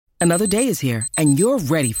Another day is here, and you're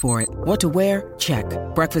ready for it. What to wear? Check.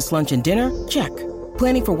 Breakfast, lunch, and dinner? Check.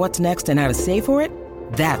 Planning for what's next and how to save for it?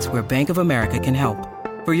 That's where Bank of America can help.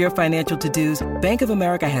 For your financial to-dos, Bank of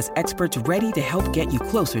America has experts ready to help get you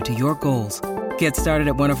closer to your goals. Get started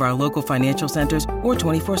at one of our local financial centers or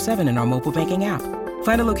 24/7 in our mobile banking app.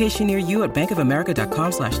 Find a location near you at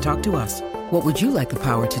bankofamerica.com/talktous. What would you like the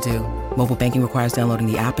power to do? Mobile banking requires downloading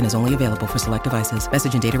the app and is only available for select devices.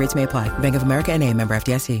 Message and data rates may apply. Bank of America N.A., member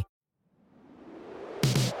FDIC.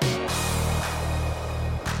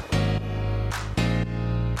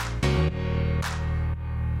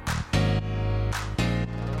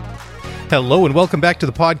 Hello and welcome back to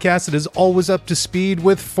the podcast. It is always up to speed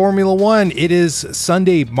with Formula One. It is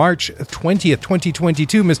Sunday, March 20th,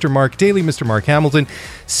 2022. Mr. Mark Daly, Mr. Mark Hamilton,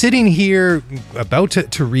 sitting here about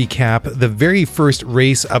to recap the very first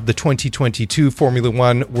race of the 2022 Formula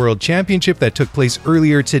One World Championship that took place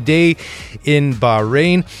earlier today in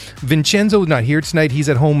Bahrain. Vincenzo not here tonight. He's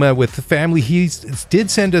at home with the family. He did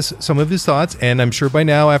send us some of his thoughts, and I'm sure by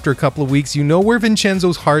now, after a couple of weeks, you know where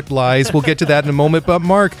Vincenzo's heart lies. We'll get to that in a moment. But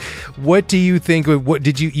Mark, what do you think? What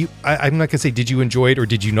did you I'm not going to say did you enjoy it or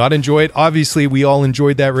did you not enjoy it? Obviously, we all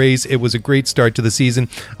enjoyed that race. It was a great start to the season.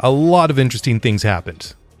 A lot of interesting things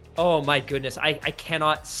happened. Oh my goodness, I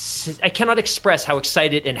cannot express how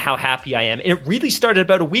excited and how happy I am. It really started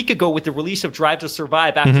about a week ago with the release of Drive to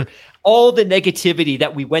Survive after all the negativity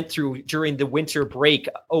that we went through during the winter break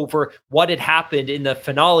over what had happened in the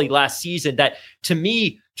finale last season. That, to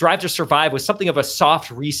me, Drive to Survive was something of a soft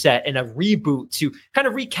reset and a reboot to kind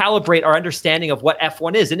of recalibrate our understanding of what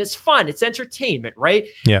F1 is. And it's fun. It's entertainment, right?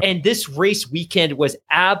 Yeah. And this race weekend was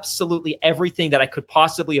absolutely everything that I could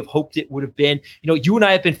possibly have hoped it would have been. You know, you and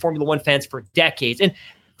I have been Formula One fans for decades. And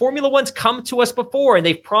Formula One's come to us before and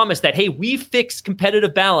they've promised that, hey, we've fixed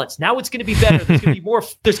competitive balance. Now it's going to be better. There's going to be more,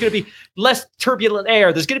 there's going to be less turbulent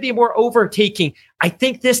air. There's going to be more overtaking. I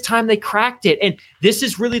think this time they cracked it. And this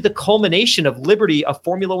is really the culmination of Liberty, of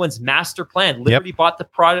Formula One's master plan. Liberty bought the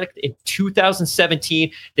product in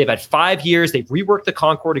 2017. They've had 5 years. They've reworked the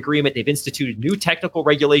Concord Agreement. They've instituted new technical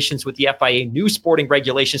regulations with the FIA, new sporting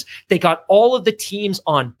regulations. They got all of the teams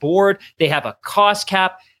on board. They have a cost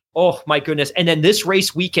cap. Oh my goodness. And then this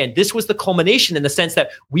race weekend, this was the culmination in the sense that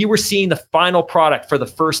we were seeing the final product for the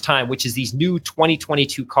first time, which is these new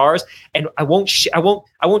 2022 cars. And I won't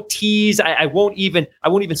tease. I won't even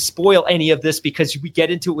spoil any of this because we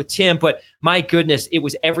get into it with Tim, but my goodness, it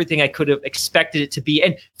was everything I could have expected it to be.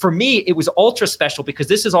 And for me, it was ultra special because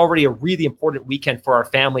this is already a really important weekend for our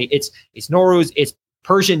family. It's Nowruz, it's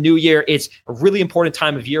Persian New Year. It's a really important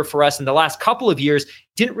time of year for us. And the last couple of years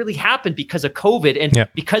didn't really happen because of COVID. And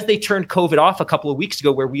because they turned COVID off a couple of weeks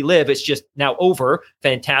ago where we live, it's just now over.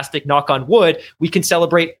 Fantastic. Knock on wood. We can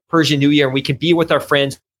celebrate Persian New Year and we can be with our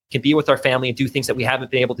friends, can be with our family and do things that we haven't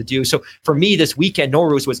been able to do. So for me, this weekend,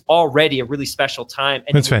 Nowruz was already a really special time.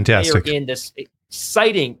 And that's fantastic. In this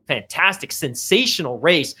exciting, fantastic, sensational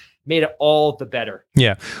race made it all the better.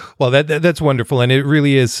 Yeah. Well, that's wonderful. And it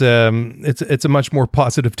really is, it's a much more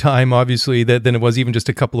positive time, obviously, than it was even just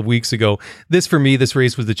a couple of weeks ago. This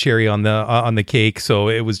race was the cherry on the cake. So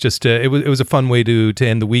it was just, it was a fun way to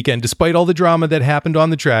end the weekend. Despite all the drama that happened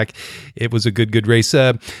on the track, it was a good race.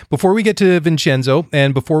 Before we get to Vincenzo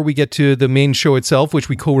and before we get to the main show itself, which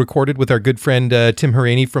we co-recorded with our good friend Tim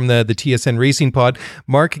Hauraney from the TSN Racing Pod,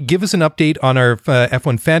 Mark, give us an update on our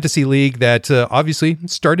F1 Fantasy League that obviously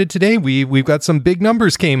started today. We've got some big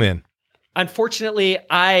numbers came in. Unfortunately,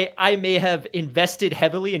 I may have invested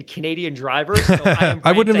heavily in Canadian drivers. So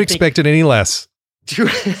I wouldn't have expected any less.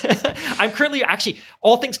 I'm currently, actually,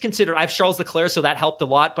 all things considered, I have Charles Leclerc, so that helped a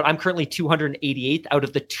lot, but I'm currently 288th out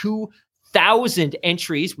of the 2,000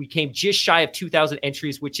 entries. We came just shy of 2,000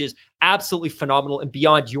 entries, which is absolutely phenomenal and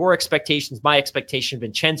beyond your expectations, my expectation,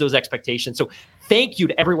 Vincenzo's expectations. So thank you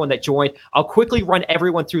to everyone that joined. I'll quickly run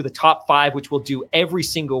everyone through the top 5, which we'll do every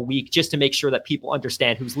single week just to make sure that people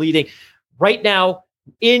understand who's leading. Right now,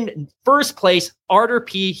 in first place, Arter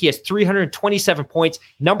P. He has 327 points.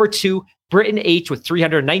 Number 2, Britton H. with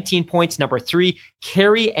 319 points. Number 3,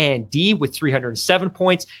 Carrie Ann D. with 307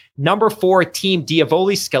 points. Number 4, Team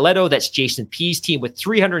Diavoli Skeletto. That's Jason P.'s team with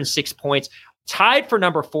 306 points. Tied for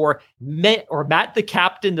number 4, Matt the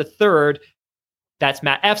Captain the Third. That's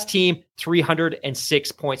Matt F's team,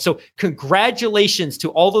 306 points. So congratulations to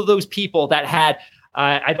all of those people that had,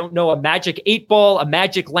 I don't know, a magic 8-ball, a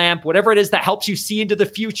magic lamp, whatever it is that helps you see into the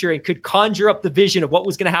future and could conjure up the vision of what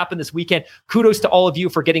was going to happen this weekend. Kudos to all of you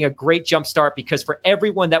for getting a great jump start, because for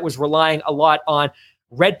everyone that was relying a lot on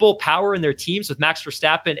Red Bull power in their teams with Max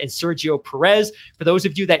Verstappen and Sergio Perez, for those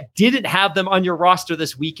of you that didn't have them on your roster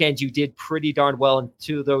this weekend, you did pretty darn well. And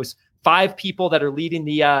to those 5 people that are leading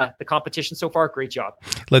the competition so far. Great job.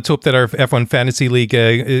 Let's hope that our F1 Fantasy League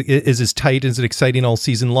is as tight as exciting all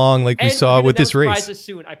season long, like we saw with this race. Prizes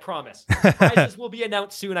soon, I promise. Prizes will be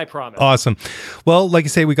announced soon, I promise. Awesome. Well, like I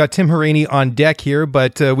say, we got Tim Hauraney on deck here,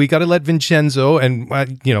 but we got to let Vincenzo, and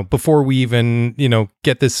before we even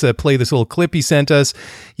get this play this little clip he sent us,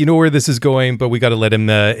 you know where this is going, but we got to let him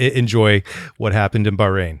enjoy what happened in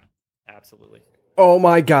Bahrain. Absolutely. Oh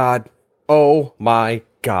my God.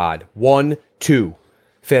 1-2.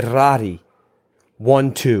 Ferrari.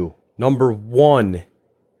 1-2. Number 1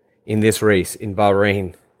 in this race in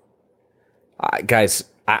Bahrain. Guys,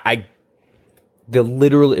 the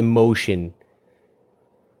literal emotion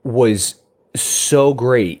was so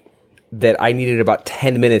great that I needed about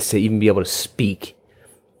 10 minutes to even be able to speak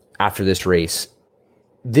after this race.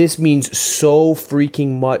 This means so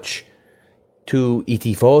freaking much to I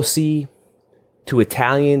tifosi, to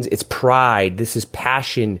Italians. It's pride. This is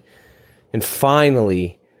passion. And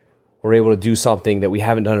finally, we're able to do something that we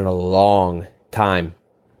haven't done in a long time.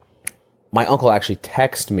 My uncle actually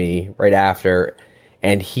texted me right after,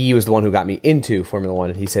 and he was the one who got me into Formula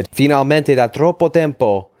One. And he said, "Finalmente da troppo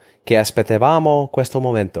tempo che aspettavamo questo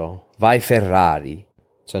momento. Vai Ferrari."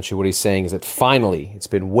 Essentially what he's saying is that finally, it's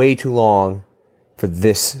been way too long for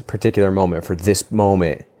this particular moment,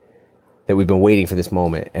 that we've been waiting for this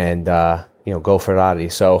moment. And, go Ferrari.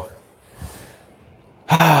 So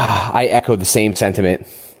I echo the same sentiment.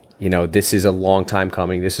 This is a long time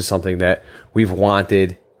coming. This is something that we've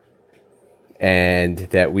wanted and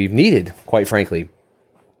that we've needed, quite frankly.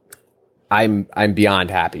 I'm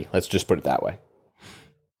beyond happy. Let's just put it that way.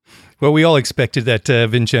 Well, we all expected that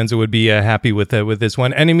Vincenzo would be happy with this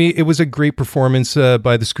one, and I mean, it was a great performance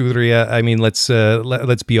by the Scuderia. I mean, let's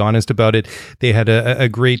be honest about it. They had a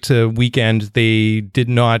great weekend. They did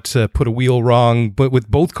not put a wheel wrong, but with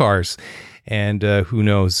both cars. And who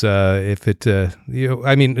knows if it,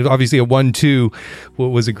 I mean, obviously a 1-2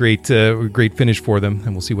 was a great finish for them,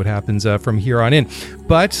 and we'll see what happens from here on in.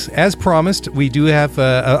 But as promised, we do have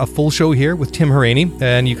a full show here with Tim Hauraney,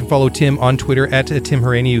 and you can follow Tim on Twitter at Tim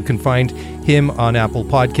Hauraney. You can find him on Apple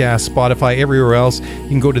Podcasts, Spotify, everywhere else. You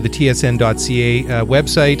can go to the tsn.ca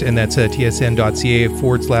website, and that's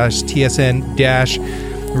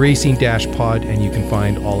tsn.ca/TSN-Racing-Pod, and you can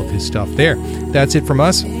find all of his stuff there. That's it from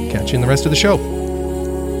us. Catch you in the rest of the show.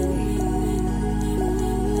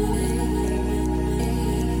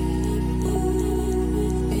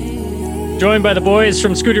 Joined by the boys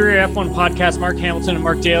from Scuderia F1 Podcast, Mark Hamilton and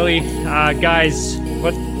Mark Daly. Guys,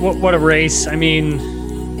 what a race. I mean,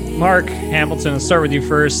 Mark Hamilton, let's start with you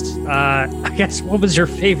first. I guess, what was your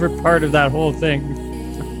favorite part of that whole thing?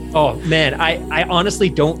 Oh, man, I honestly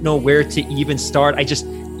don't know where to even start.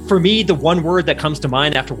 For me, the one word that comes to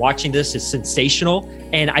mind after watching this is sensational.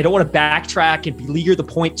 And I don't want to backtrack and beleaguer the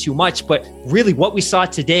point too much, but really what we saw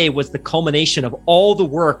today was the culmination of all the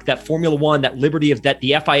work that Formula One, that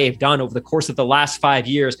the FIA have done over the course of the last 5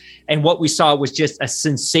 years. And what we saw was just a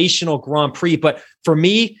sensational Grand Prix. But for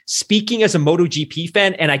me, speaking as a MotoGP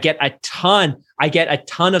fan, and I get a ton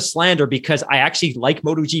of slander because I actually like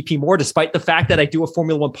MotoGP more, despite the fact that I do a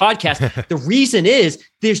Formula One podcast. The reason is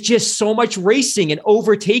there's just so much racing and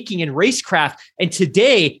overtaking and racecraft. And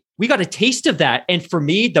today we got a taste of that. And for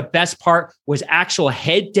me, the best part was actual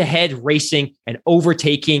head-to-head racing and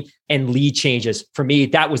overtaking and lead changes. For me,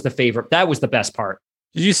 that was the favorite. That was the best part.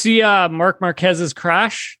 Did you see Marc Marquez's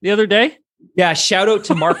crash the other day? Yeah, shout out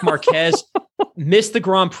to Marc Marquez. Missed the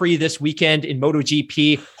Grand Prix this weekend in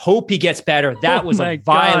MotoGP. Hope he gets better. That was a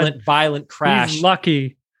violent crash. He's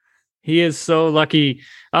lucky. He is so lucky.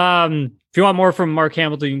 If you want more from Mark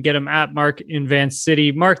Hamilton, you can get him at Mark in Vance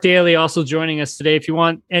City. Mark Daly also joining us today. If you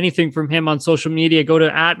want anything from him on social media, go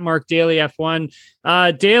to at Mark Daly F1.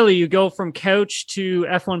 Daly, you go from couch to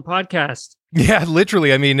F1 podcast. Yeah,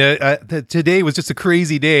 literally. I mean, today was just a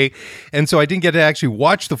crazy day, and so I didn't get to actually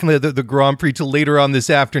watch the Grand Prix till later on this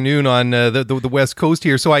afternoon on the West Coast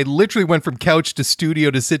here. So I literally went from couch to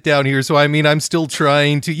studio to sit down here. So I mean, I'm still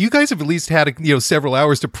trying to. You guys have at least had several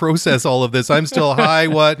hours to process all of this. I'm still high.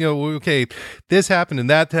 Okay, this happened and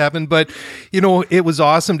that happened, but it was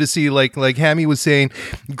awesome to see. Like Hammy was saying,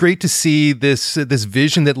 great to see this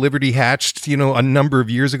vision that Liberty hatched a number of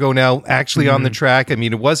years ago now actually on the track. I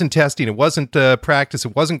mean, it wasn't testing. It wasn't practice,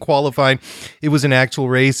 it wasn't qualifying, it was an actual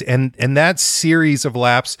race, and that series of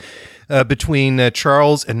laps between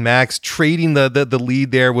Charles and Max trading the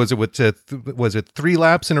lead there, was it 3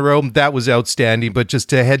 laps in a row? That was outstanding, but just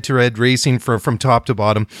head-to-head racing from top to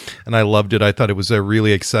bottom, and I loved it. I thought it was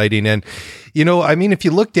really exciting. And I mean, if you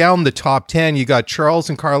look down the top 10, you got Charles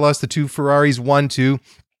and Carlos, the 2 Ferraris, 1-2.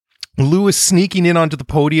 Lewis sneaking in onto the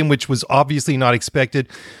podium, which was obviously not expected.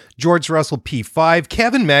 George Russell P5.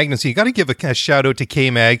 Kevin Magnussen, you got to give a shout out to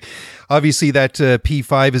K-Mag. Obviously, that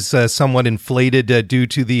P5 is somewhat inflated due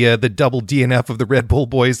to the double DNF of the Red Bull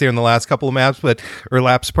boys there in the last couple of laps. But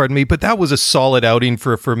that was a solid outing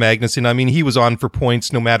for Magnussen. I mean, he was on for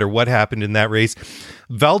points no matter what happened in that race.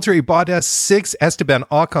 Valtteri Bottas 6th, Esteban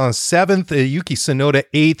Ocon 7th, Yuki Tsunoda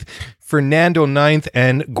 8th, Fernando 9th,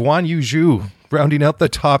 and Guan Yu Zhu rounding out the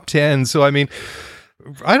top 10. So, I mean,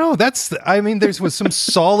 I know there was some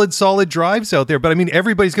solid drives out there, but I mean,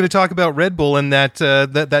 everybody's going to talk about Red Bull and that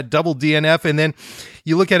double DNF. And then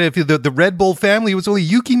you look at it, if the Red Bull family, it was only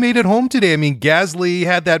Yuki made it home today. I mean, Gasly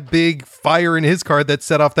had that big fire in his car that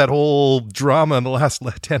set off that whole drama in the last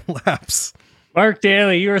 10 laps. Mark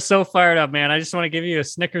Daly, you are so fired up, man. I just want to give you a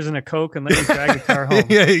Snickers and a Coke and let you drag the car home.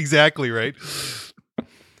 Yeah, exactly. Right.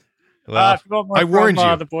 Well, I warned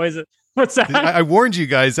you. The boys What's that? I warned you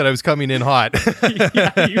guys that I was coming in hot.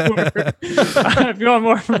 Yeah, you were. If you want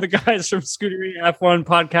more from the guys from Scuderia F1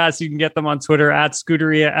 Podcast, you can get them on Twitter at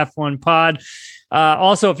Scuderia F1 Pod.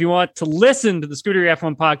 Also, if you want to listen to the Scuderia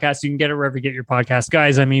F1 Podcast, you can get it wherever you get your podcast.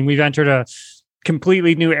 Guys, I mean, we've entered a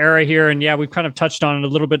completely new era here. And yeah, we've kind of touched on it a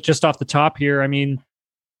little bit just off the top here. I mean,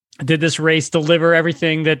 did this race deliver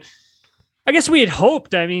everything that I guess we had hoped,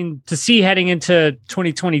 to see heading into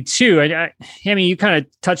 2022. I mean, you kind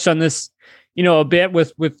of touched on this, a bit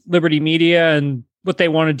with Liberty Media and what they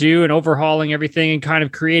want to do and overhauling everything and kind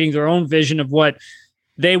of creating their own vision of what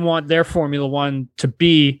they want their Formula One to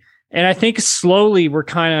be. And I think slowly we're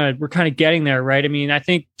kind of getting there, right? I mean, I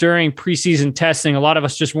think during preseason testing, a lot of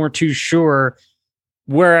us just weren't too sure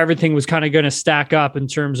where everything was kind of going to stack up in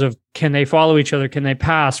terms of, can they follow each other? Can they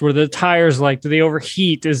pass? Were the tires like, do they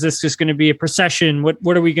overheat? Is this just going to be a procession?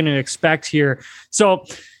 What are we going to expect here? So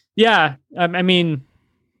yeah, I mean,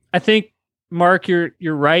 I think Mark, you're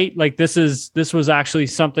right. Like this was actually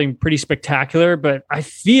something pretty spectacular, but I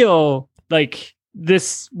feel like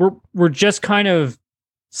we're just kind of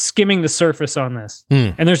skimming the surface on this.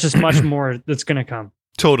 And there's just much more that's going to come.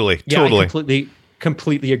 Totally. I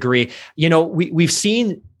completely agree. We've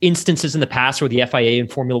seen instances in the past where the FIA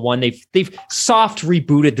and Formula One, they've soft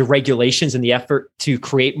rebooted the regulations in the effort to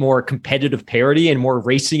create more competitive parity and more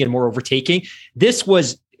racing and more overtaking. This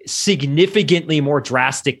was significantly more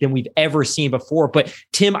drastic than we've ever seen before. But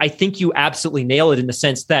Tim, I think you absolutely nail it in the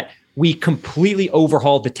sense that we completely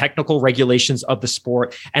overhauled the technical regulations of the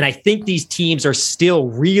sport. And I think these teams are still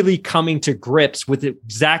really coming to grips with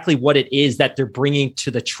exactly what it is that they're bringing to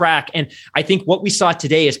the track. And I think what we saw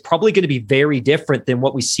today is probably going to be very different than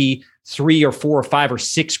what we see 3 or 4 or 5 or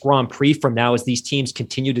 6 Grand Prix from now as these teams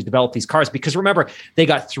continue to develop these cars. Because remember, they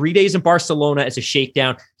got 3 days in Barcelona as a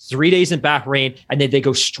shakedown, 3 days in Bahrain, and then they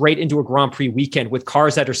go straight into a Grand Prix weekend with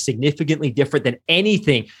cars that are significantly different than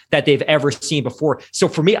anything that they've ever seen before. So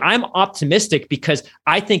for me, I'm optimistic because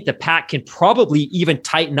I think the pack can probably even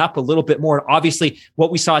tighten up a little bit more. And obviously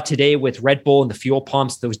what we saw today with Red Bull and the fuel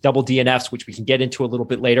pumps, those double DNFs, which we can get into a little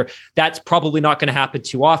bit later, that's probably not going to happen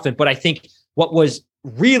too often. But I think what was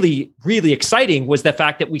really, really exciting was the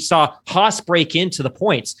fact that we saw Haas break into the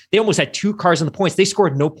points. They almost had 2 cars in the points. They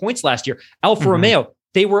scored no points last year. Alfa Romeo,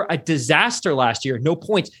 they were a disaster last year. No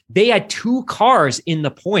points. They had 2 cars in the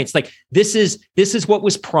points. Like this is what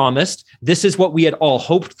was promised. This is what we had all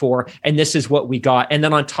hoped for. And this is what we got. And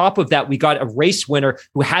then on top of that, we got a race winner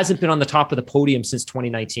who hasn't been on the top of the podium since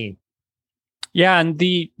 2019. Yeah, and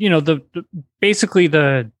basically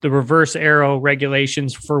the reverse aero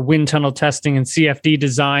regulations for wind tunnel testing and CFD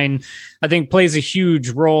design, I think plays a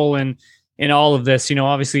huge role in all of this.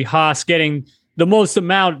 Obviously Haas getting the most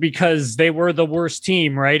amount because they were the worst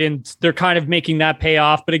team, right? And they're kind of making that pay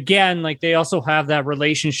off. But again, like they also have that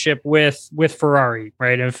relationship with Ferrari,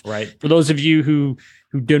 right? For those of you who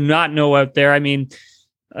do not know out there, I mean,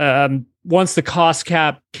 once the cost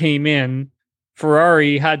cap came in,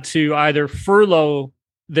 Ferrari had to either furlough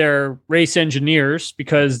their race engineers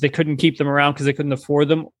because they couldn't keep them around because they couldn't afford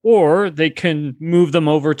them, or they can move them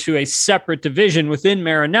over to a separate division within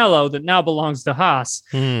Maranello that now belongs to Haas.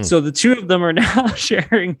 So the two of them are now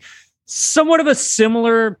sharing somewhat of a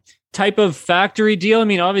similar type of factory deal. I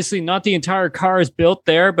mean, obviously not the entire car is built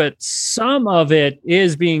there, but some of it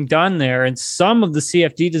is being done there. And some of the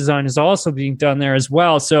CFD design is also being done there as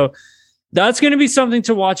well. So that's going to be something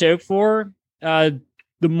to watch out for.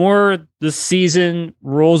 The more the season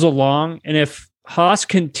rolls along, and if Haas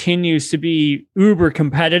continues to be uber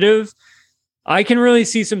competitive, I can really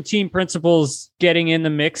see some team principals getting in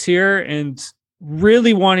the mix here and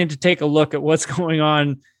really wanting to take a look at what's going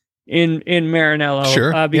on in Maranello.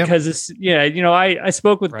 Sure. Because it's, I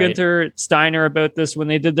spoke with Right. Günther Steiner about this when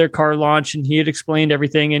they did their car launch, and he had explained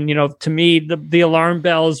everything. And, to me, the alarm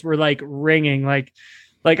bells were like ringing, like,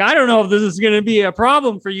 I don't know if this is going to be a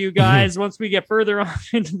problem for you guys once we get further on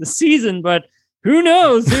into the season, but who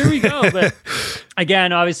knows? Here we go. But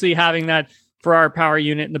again, obviously having that Ferrari power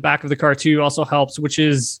unit in the back of the car too also helps, which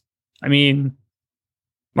is,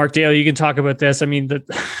 Mark Daly, you can talk about this.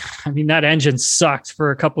 That engine sucked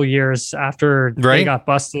for a couple years after they got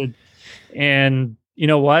busted. And you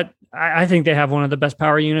know what? I think they have one of the best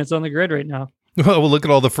power units on the grid right now. Well, we'll look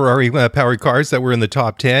at all the Ferrari powered cars that were in the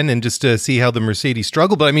top 10 and just see how the Mercedes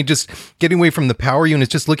struggle. But just getting away from the power units,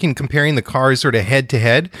 just comparing the cars sort of head to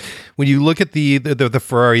head. When you look at the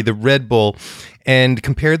Ferrari, the Red Bull, and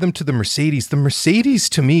compare them to the Mercedes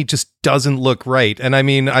to me just doesn't look right. And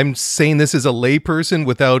I'm saying this as a layperson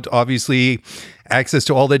without obviously access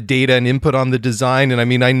to all the data and input on the design.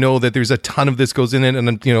 And I know that there's a ton of this goes in it, and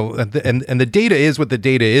and the data is what the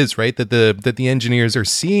data is, right? That the engineers are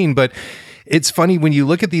seeing, but it's funny when you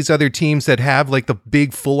look at these other teams that have like the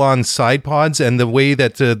big full-on side pods and the way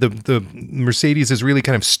that the Mercedes is really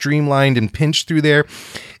kind of streamlined and pinched through there.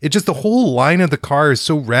 It just, the whole line of the car is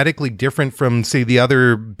so radically different from, say, the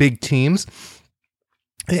other big teams.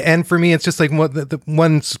 And for me, it's just like the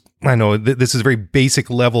ones, I know this is a very basic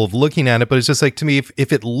level of looking at it, but it's just like, to me,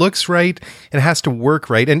 if it looks right, it has to work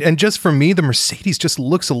right. And just for me, the Mercedes just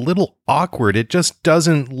looks a little awkward. It just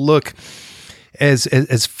doesn't look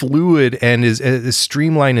as fluid and as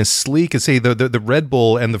streamlined and sleek as, say, the Red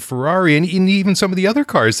Bull and the Ferrari and even some of the other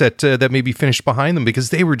cars that maybe finished behind them, because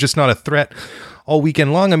they were just not a threat all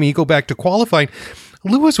weekend long. You go back to qualifying,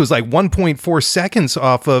 Lewis was like 1.4 seconds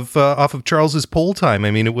off of Charles's pole time.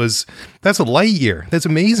 That's a light year. That's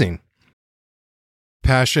amazing.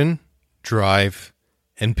 Passion, drive,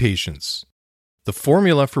 and patience. The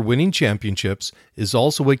formula for winning championships is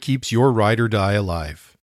also what keeps your ride or die alive.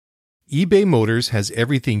 eBay Motors has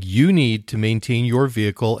everything you need to maintain your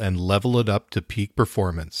vehicle and level it up to peak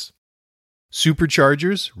performance.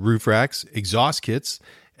 Superchargers, roof racks, exhaust kits,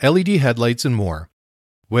 LED headlights, and more.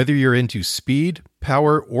 Whether you're into speed,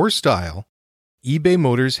 power, or style, eBay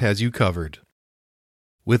Motors has you covered.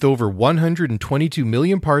 With over 122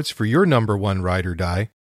 million parts for your number one ride or die,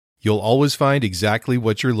 you'll always find exactly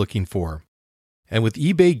what you're looking for. And with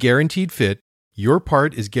eBay Guaranteed Fit, your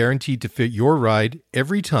part is guaranteed to fit your ride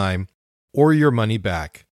every time, or your money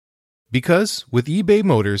back. Because with eBay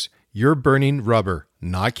Motors, you're burning rubber,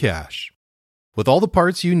 not cash. With all the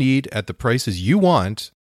parts you need at the prices you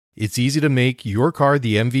want, it's easy to make your car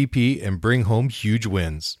the MVP and bring home huge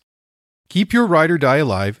wins. Keep your ride or die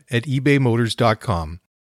alive at ebaymotors.com.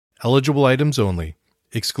 Eligible items only.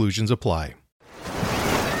 Exclusions apply.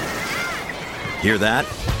 Hear that?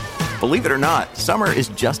 Believe it or not, summer is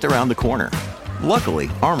just around the corner. Luckily,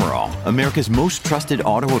 Armor All, America's most trusted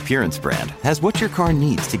auto appearance brand, has what your car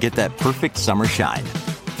needs to get that perfect summer shine.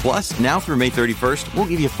 Plus, now through May 31st, we'll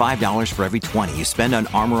give you $5 for every $20 you spend on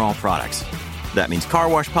Armor All products. That means car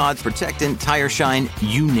wash pods, protectant, tire shine,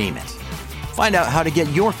 you name it. Find out how to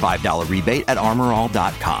get your $5 rebate at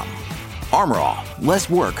armorall.com. Armor All, less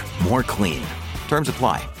work, more clean. Terms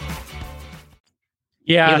apply.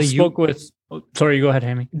 Yeah, I spoke with... Sorry, go ahead,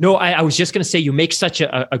 Hammy. No, I was just going to say, you make such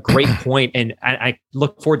a great point, and I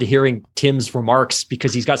look forward to hearing Tim's remarks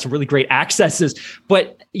because he's got some really great accesses.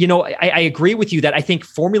 But, I agree with you that I think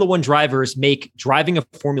Formula One drivers make driving a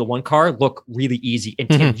Formula One car look really easy. And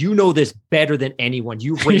Tim, you know this better than anyone.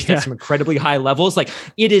 You've raced at some incredibly high levels. Like,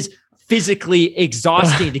 it is physically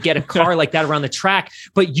exhausting to get a car like that around the track.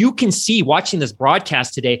 But you can see watching this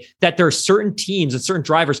broadcast today that there are certain teams and certain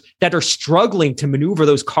drivers that are struggling to maneuver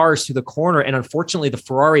those cars through the corner. And unfortunately,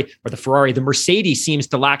 the Mercedes seems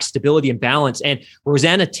to lack stability and balance. And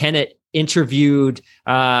Rosanna Tennant interviewed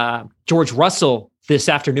George Russell this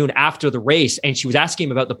afternoon after the race, and she was asking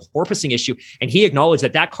him about the porpoising issue. And he acknowledged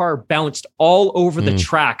that car bounced all over the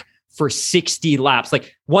track for 60 laps.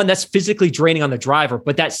 Like, one, that's physically draining on the driver,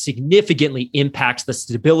 but that significantly impacts the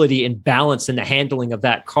stability and balance and the handling of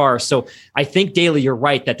that car. So I think, Daly, you're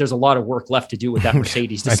right that there's a lot of work left to do with that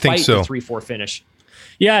Mercedes, despite the 3-4 finish.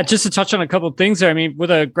 Yeah, just to touch on a couple of things there. With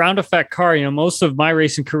a ground effect car, most of my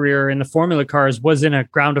racing career in the Formula cars was in a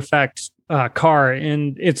ground effect car,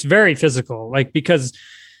 and it's very physical, because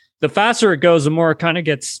the faster it goes, the more it kind of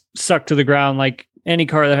gets sucked to the ground, like any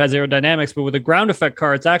car that has aerodynamics. But with a ground effect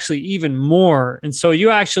car, it's actually even more. And so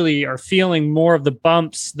you actually are feeling more of the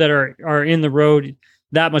bumps that are in the road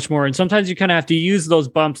that much more. And sometimes you kind of have to use those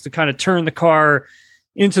bumps to kind of turn the car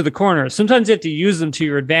into the corner. Sometimes you have to use them to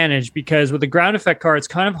your advantage, because with a ground effect car, it's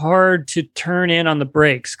kind of hard to turn in on the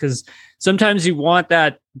brakes, because sometimes you want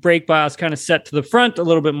that brake bias kind of set to the front a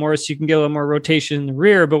little bit more so you can get a little more rotation in the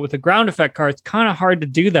rear. But with a ground effect car, it's kind of hard to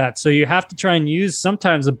do that. So you have to try and use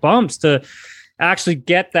sometimes the bumps to actually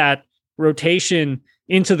get that rotation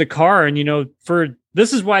into the car. And,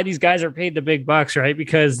 this is why these guys are paid the big bucks, right?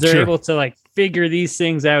 Because they're able to like figure these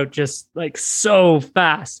things out just like so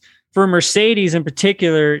fast. For Mercedes in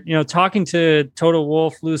particular, talking to Toto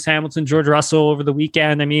Wolff, Lewis Hamilton, George Russell over the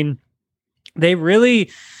weekend, I mean, they really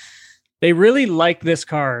like this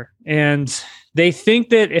car, and they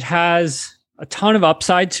think that it has a ton of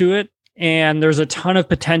upside to it, and there's a ton of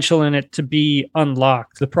potential in it to be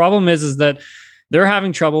unlocked. The problem is that they're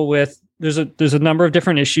having trouble with, there's a number of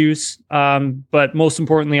different issues, but most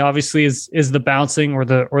importantly, obviously, is the bouncing or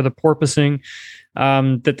the porpoising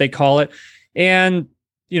that they call it. And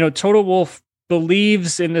Toto Wolff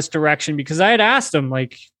believes in this direction, because I had asked him,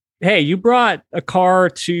 like, hey, you brought a car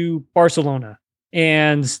to Barcelona,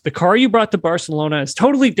 and the car you brought to Barcelona is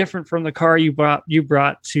totally different from the car you brought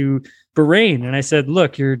to Bahrain. And I said,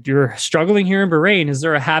 look, you're struggling here in Bahrain. Is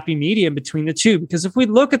there a happy medium between the two? Because if we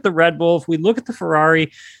look at the Red Bull, if we look at the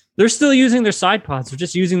Ferrari, they're still using their side pods. They're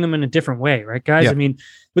just using them in a different way, right, guys? Yeah. I mean,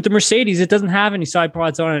 with the Mercedes, it doesn't have any side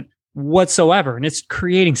pods on it whatsoever, and it's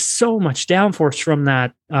creating so much downforce from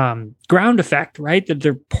that ground effect, right, that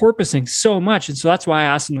they're porpoising so much. And so that's why I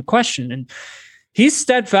asked him the question, and he's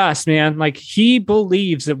steadfast, man. Like, he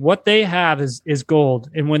believes that what they have is gold,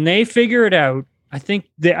 and when they figure it out, I think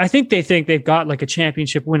they think they've got like a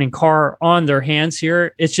championship winning car on their hands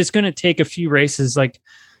here. It's just going to take a few races, like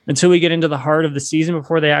until we get into the heart of the season,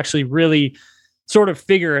 before they actually really sort of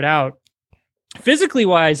figure it out. Physically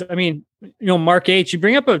wise, I mean, Mark H., you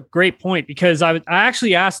bring up a great point, because I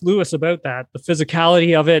actually asked Lewis about that, the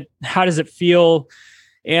physicality of it. How does it feel?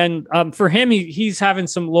 And for him, he's having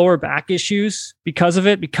some lower back issues because of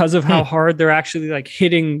it, because of how hard they're actually like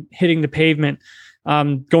hitting the pavement,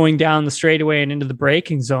 going down the straightaway and into the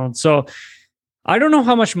braking zone. So I don't know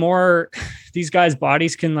how much more these guys'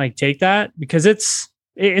 bodies can like take that, because it's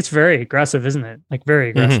very aggressive, isn't it? Like,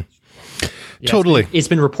 very aggressive. Mm-hmm. Totally. It's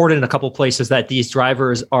been reported in a couple of places that these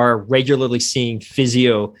drivers are regularly seeing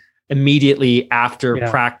physio immediately after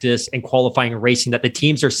practice and qualifying and racing, that the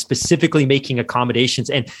teams are specifically making accommodations.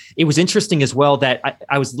 And it was interesting as well that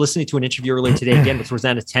I was listening to an interview earlier today again with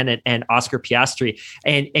Rosanna Tennant and Oscar Piastri.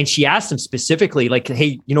 And she asked them specifically, like,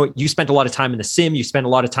 hey, you spent a lot of time in the sim, you spent a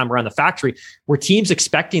lot of time around the factory. Were teams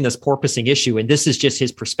expecting this porpoising issue? And this is just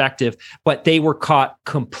his perspective, but they were caught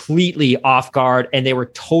completely off guard, and they were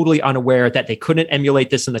totally unaware that they couldn't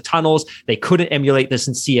emulate this in the tunnels. They couldn't emulate this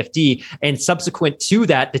in CFD. And subsequent to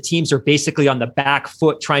that, the teams are basically on the back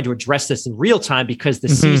foot trying to address this in real time, because the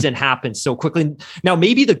season happens so quickly. Now,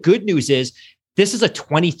 maybe the good news is this is a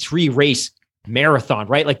 23 race marathon,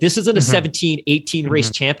 right? Like, this isn't a 17, 18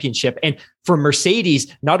 race championship. And for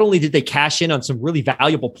Mercedes, not only did they cash in on some really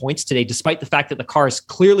valuable points today, despite the fact that the car is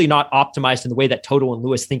clearly not optimized in the way that Toto and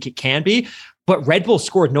Lewis think it can be, but Red Bull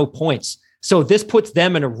scored no points. So this puts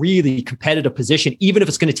them in a really competitive position, even if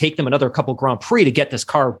it's going to take them another couple Grand Prix to get this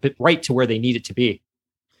car right to where they need it to be.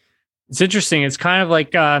 It's interesting. It's kind of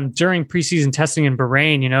like during preseason testing in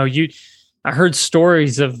Bahrain, I heard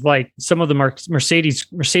stories of like some of the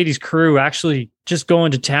Mercedes crew actually just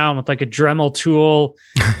going to town with like a Dremel tool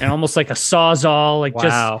and almost like a Sawzall, like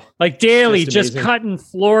just like daily, just cutting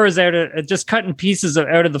floors just cutting pieces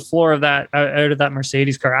out of the floor of that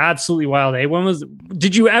Mercedes car. Absolutely wild.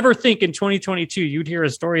 Did you ever think in 2022 you'd hear a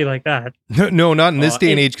story like that? No, not in this day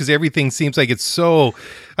and age, because everything seems like it's so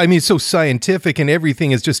scientific, and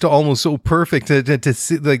everything is just almost so perfect to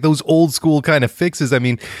see, like those old school kind of fixes. I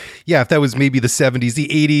mean, yeah, if that was maybe the 70s, the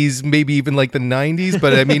 80s, maybe even like the 90s,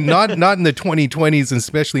 but I mean, not in the 2020s, and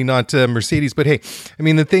especially not Mercedes. But hey, I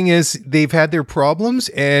mean, the thing is, they've had their problems,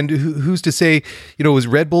 and who's to say, is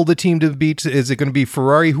Red Bull the team to beat? Is it going to be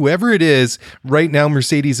Ferrari? Whoever it is, right now,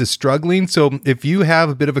 Mercedes is struggling. So if you have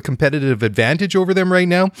a bit of a competitive advantage over them right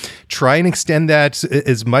now, try and extend that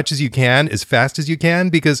as much as you can, as fast as you can,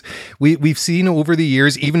 because we've seen over the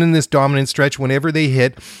years, even in this dominant stretch, whenever they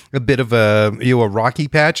hit a bit of a rocky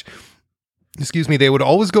patch, they would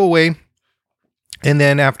always go away. And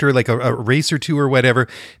then after like a race or two or whatever,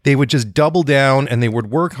 they would just double down, and they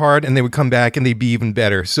would work hard, and they would come back, and they'd be even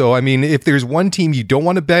better. So, I mean, if there's one team you don't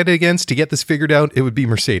want to bet against to get this figured out, it would be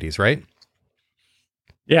Mercedes, right?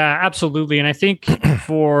 Yeah, absolutely. And I think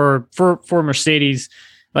for Mercedes,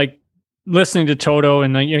 like, listening to Toto,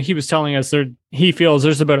 and he was telling us he feels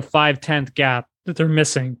there's about a 5/10 gap that they're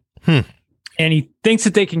missing. And he thinks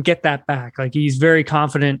that they can get that back. Like, he's very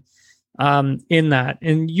confident in that.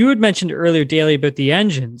 And you had mentioned earlier, Daly, about the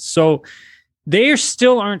engines. So they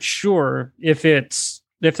still aren't sure if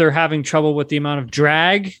they're having trouble with the amount of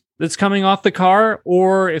drag that's coming off the car,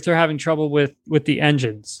 or if they're having trouble with the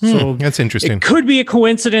engines. So that's interesting. It could be a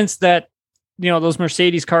coincidence that, those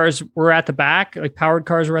Mercedes cars were at the back, like powered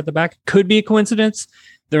cars were at the back. Could be a coincidence.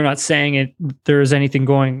 They're not saying there's anything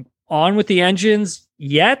going on with the engines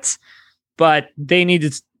yet, but they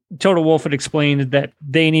needed. Toto Wolff had explained that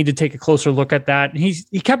they need to take a closer look at that. And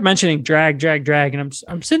he kept mentioning drag, and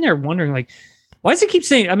I'm sitting there wondering, like, why does he keep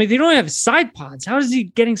saying? I mean, they don't have side pods. How is he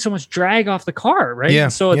getting so much drag off the car, right? Yeah.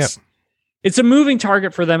 So it's a moving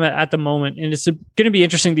target for them at the moment, and it's going to be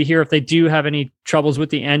interesting to hear if they do have any troubles with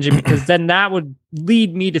the engine, because then that would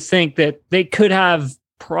lead me to think that they could have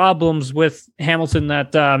problems with Hamilton,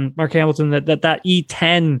 that Mark Hamilton, that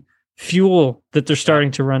E10 fuel that they're starting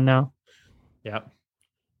to run now. Yeah.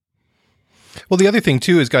 Well, the other thing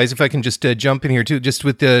too is, guys, if I can just jump in here too, just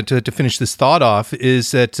with to finish this thought off,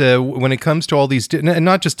 is that when it comes to all these, and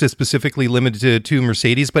not just specifically limited to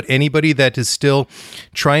Mercedes, but anybody that is still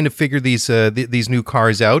trying to figure these new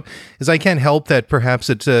cars out, is I can't help that perhaps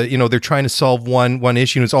it's they're trying to solve one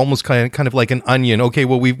issue, and it's almost kind of like an onion. Okay,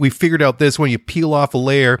 well we figured out this one. You peel off a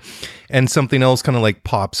layer, and something else kind of like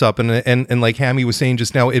pops up, and like Hammy was saying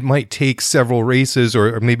just now, it might take several races,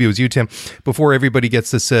 or maybe it was you, Tim, before everybody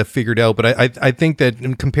gets this figured out. But I think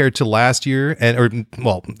that compared to last year,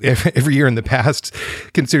 every year in the past,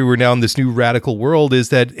 considering we're now in this new radical world, is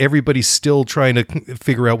that everybody's still trying to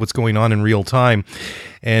figure out what's going on in real time.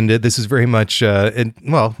 And this is very much,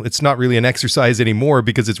 it's not really an exercise anymore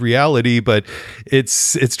because it's reality, but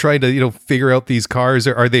it's trying to, figure out these cars.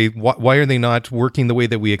 Why are they not working the way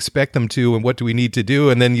that we expect them to? And what do we need to do?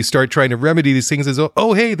 And then you start trying to remedy these things as,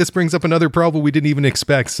 oh, hey, this brings up another problem we didn't even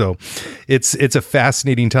expect. So it's a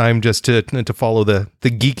fascinating time just to follow the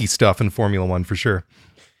geeky stuff in Formula One for sure.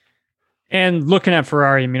 And looking at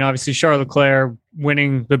Ferrari, I mean, obviously Charles Leclerc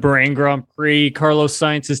winning the Bahrain Grand Prix, Carlos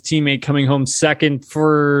Sainz, his teammate, coming home second.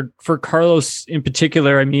 For Carlos in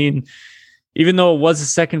particular, I mean, even though it was a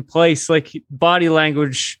second place, like, body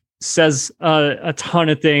language says a ton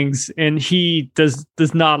of things, and he does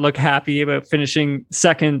not look happy about finishing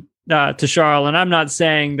second to Charles. And I'm not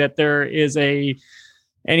saying that there is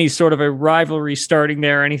any sort of a rivalry starting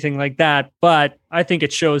there or anything like that, but I think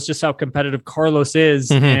it shows just how competitive Carlos is.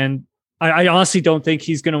 Mm-hmm. And I honestly don't think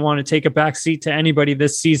he's going to want to take a back seat to anybody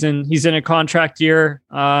this season. He's in a contract year,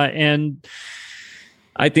 and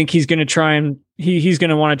I think he's going to try and he's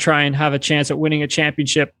going to want to try and have a chance at winning a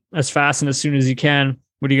championship as fast and as soon as he can.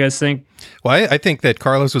 What do you guys think? Well, I think that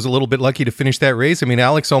Carlos was a little bit lucky to finish that race. I mean,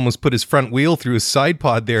 Alex almost put his front wheel through his side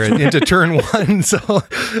pod there into turn one. So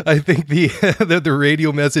I think the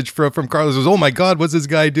radio message from Carlos was, "Oh my God, what's this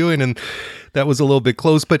guy doing?" And that was a little bit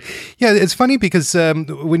close. But yeah, it's funny because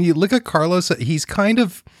when you look at Carlos, he's kind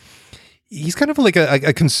of like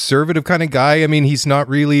a conservative kind of guy. I mean, he's not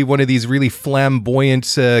really one of these really flamboyant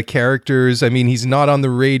characters. I mean, he's not on the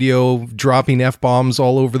radio dropping F-bombs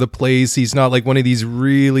all over the place. He's not like one of these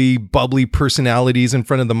really bubbly personalities in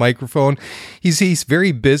front of the microphone. He's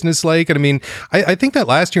very businesslike. And I mean, I think that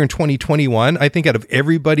last year in 2021, I think out of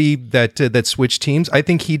everybody that switched teams, I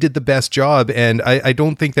think he did the best job. And I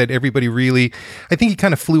don't think that everybody really, I think he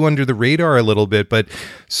kind of flew under the radar a little bit, but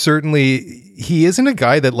certainly he isn't a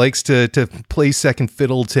guy that likes to play second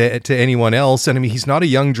fiddle to anyone else. And I mean, he's not a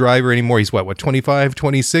young driver anymore. He's what, 25,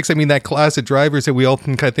 26? I mean, that class of drivers that we all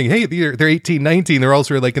can kind of think, hey, they're 18, 19. They're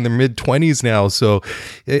also like in their mid 20s now. So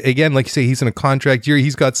again, like you say, he's in a contract year.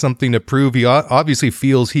 He's got something to prove. He obviously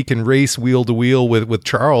feels he can race wheel to wheel with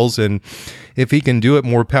Charles. And if he can do it,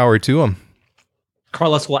 more power to him.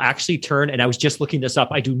 Carlos will actually turn, and I was just looking this up.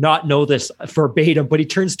 I do not know this verbatim, but he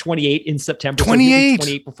turns 28 in September. 28? So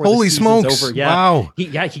 28 before Holy the season's smokes. over. Yeah. Wow.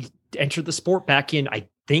 He entered the sport back in, I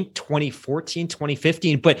think, 2014,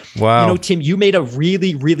 2015. But, wow. Tim, you made a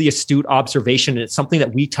really, really astute observation. And it's something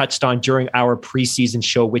that we touched on during our preseason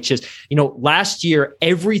show, which is, last year,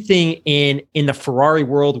 everything in the Ferrari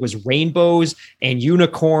world was rainbows and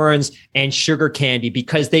unicorns and sugar candy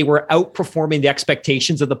because they were outperforming the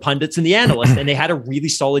expectations of the pundits and the analysts. And they had a really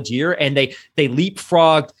solid year, and they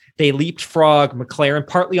leapfrogged McLaren,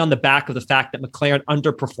 partly on the back of the fact that McLaren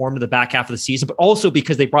underperformed in the back half of the season, but also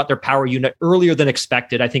because they brought their power unit earlier than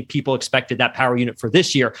expected. I think people expected that power unit for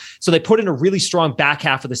this year. So they put in a really strong back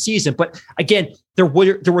half of the season. But again, there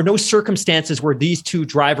were no circumstances where these two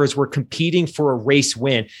drivers were competing for a race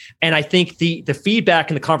win. And I think the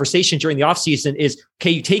feedback and the conversation during the offseason is,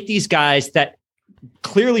 okay, you take these guys that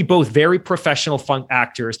clearly both very professional fun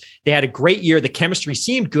actors. They had a great year. The chemistry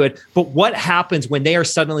seemed good, but what happens when they are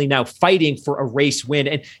suddenly now fighting for a race win?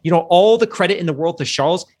 And, all the credit in the world to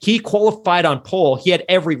Charles. He qualified on pole. He had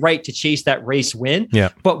every right to chase that race win. Yeah.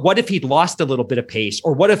 But what if he'd lost a little bit of pace?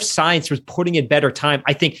 Or what if Sainz was putting in better time?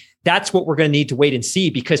 I think that's what we're going to need to wait and see,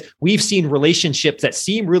 because we've seen relationships that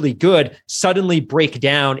seem really good suddenly break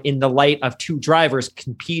down in the light of two drivers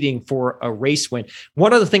competing for a race win.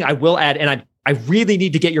 One other thing I will add, and I really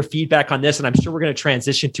need to get your feedback on this, and I'm sure we're going to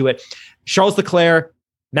transition to it. Charles Leclerc,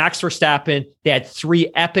 Max Verstappen, they had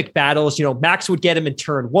 3 epic battles. Max would get him in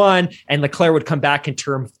turn 1 and Leclerc would come back in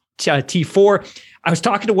turn T4. I was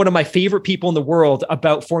talking to one of my favorite people in the world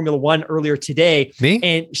about Formula One earlier today. Me?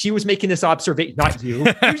 And she was making this observation. Not you.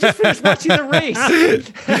 You just finished watching the race.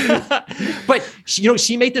 But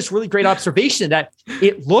she made this really great observation that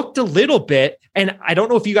it looked a little bit, and I don't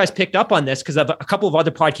know if you guys picked up on this because a couple of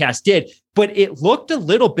other podcasts did, but it looked a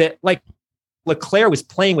little bit like Leclerc was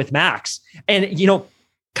playing with Max and,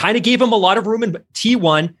 kind of gave him a lot of room in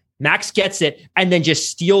T1. Max gets it and then just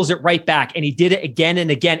steals it right back. And he did it again and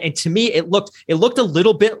again. And to me, it looked a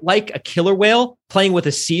little bit like a killer whale playing with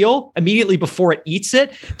a seal immediately before it eats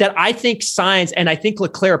it, that I think Sainz and I think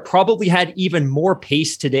Leclerc probably had even more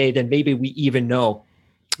pace today than maybe we even know.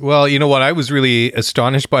 Well, you know what I was really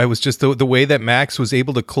astonished by was just the way that Max was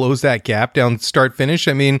able to close that gap down start finish.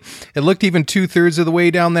 I mean, it looked even 2/3 of the way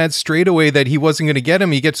down that straightaway that he wasn't going to get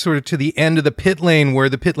him. He gets sort of to the end of the pit lane where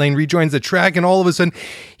the pit lane rejoins the track, and all of a sudden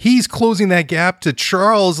he's closing that gap to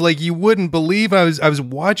Charles like you wouldn't believe. I was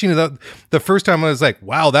watching it the first time. I was like,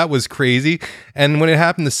 wow, that was crazy. And when it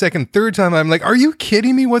happened the second, third time, I'm like, are you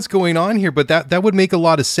kidding me? What's going on here? But that would make a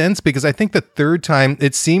lot of sense, because I think the third time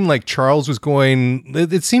it seemed like Charles was going,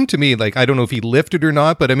 it seemed to me like, I don't know if he lifted or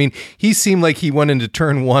not, but I mean, he seemed like he went into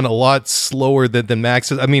turn 1 a lot slower than Max.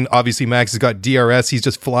 I mean, obviously Max has got DRS. He's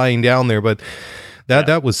just flying down there, but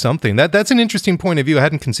that was something. That's an interesting point of view. I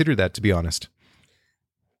hadn't considered that, to be honest.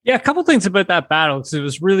 Yeah, a couple things about that battle, because it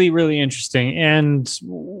was really, really interesting. And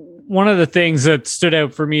one of the things that stood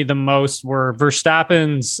out for me the most were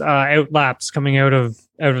Verstappen's outlaps coming out of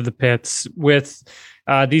the pits with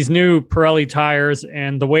these new Pirelli tires,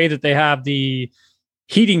 and the way that they have the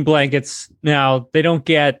heating blankets now. They don't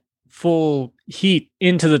get full heat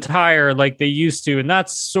into the tire like they used to, and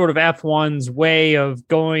that's sort of F1's way of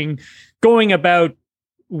going about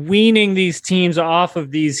weaning these teams off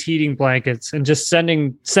of these heating blankets and just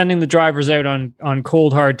sending the drivers out on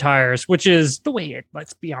cold hard tires, which is the way it,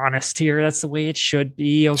 let's be honest here, that's the way it should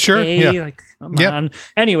be. Okay, sure, yeah. Like, come on.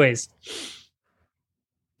 Anyways,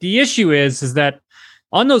 the issue is that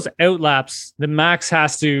on those outlaps that Max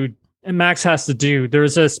has to do,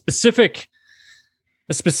 there's a specific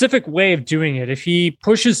way of doing it. If he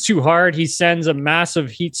pushes too hard, he sends a massive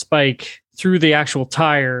heat spike through the actual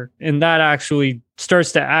tire, and that actually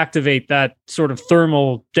starts to activate that sort of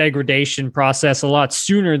thermal degradation process a lot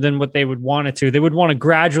sooner than what they would want it to. They would want to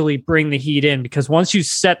gradually bring the heat in, because once you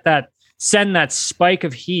send that spike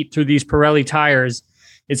of heat through these Pirelli tires,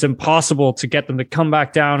 it's impossible to get them to come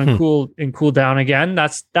back down and cool down again.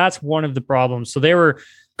 That's one of the problems. So they were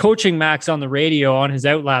coaching Max on the radio on his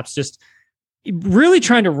outlaps, just really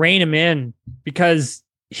trying to rein him in, because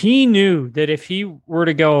he knew that if he were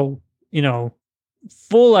to go,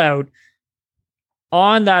 full out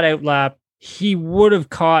on that outlap, he would have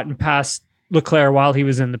caught and passed Leclerc while he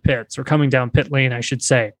was in the pits, or coming down pit lane, I should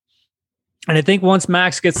say. And I think once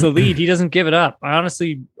Max gets the lead, he doesn't give it up. I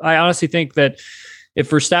honestly think that if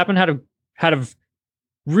Verstappen had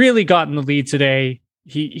really gotten the lead today,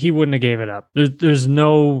 he wouldn't have gave it up. There's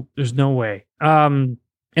no way.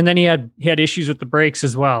 And then he had issues with the brakes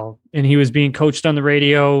as well, and he was being coached on the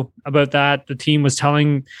radio about that. The team was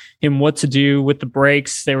telling him what to do with the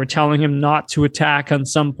brakes. They were telling him not to attack on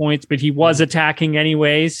some points, but he was attacking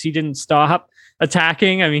anyways. He didn't stop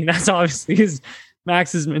attacking. I mean, that's obviously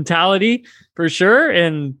Max's mentality for sure.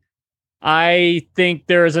 And I think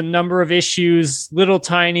there's a number of issues, little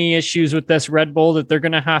tiny issues with this Red Bull that they're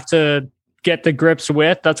going to have to get the grips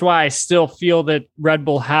with. That's why I still feel that Red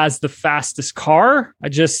Bull has the fastest car. I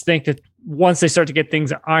just think that once they start to get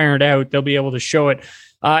things ironed out, they'll be able to show it.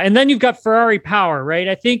 And then you've got Ferrari power, right?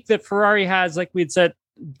 I think that Ferrari has, like we had said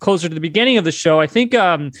closer to the beginning of the show, I think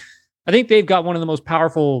they've got one of the most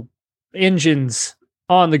powerful engines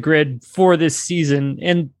on the grid for this season,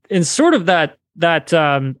 and sort of that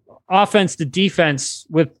offense to defense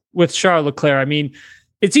with Charles Leclerc. I mean,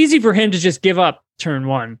 it's easy for him to just give up turn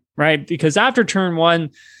 1, right? Because after turn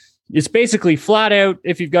 1, It's basically flat out.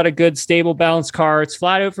 If you've got a good, stable, balanced car, it's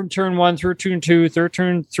flat out from turn 1 through turn 2, through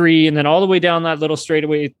turn 3, and then all the way down that little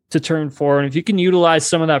straightaway to turn 4. And if you can utilize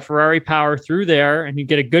some of that Ferrari power through there, and you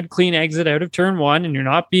get a good, clean exit out of turn 1, and you're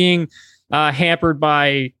not being hampered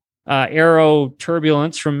by aero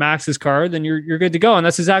turbulence from Max's car, then you're good to go. And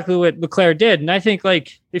that's exactly what Leclerc did. And I think,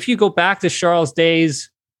 like, if you go back to Charles' days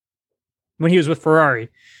when he was with Ferrari,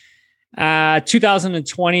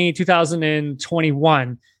 2020,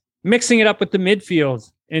 2021, mixing it up with the midfield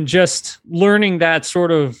and just learning that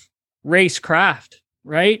sort of race craft,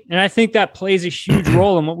 right? And I think that plays a huge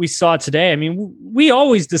role in what we saw today. I mean, we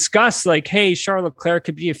always discuss, like, hey, Charles Leclerc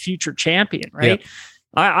could be a future champion, right? Yeah.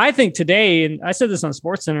 I think today, and I said this on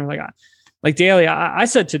SportsCenter, like Daly, I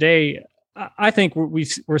said today, I think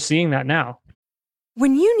we're seeing that now.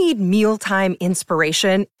 When you need mealtime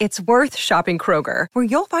inspiration, it's worth shopping Kroger, where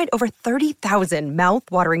you'll find over 30,000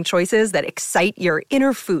 mouth-watering choices that excite your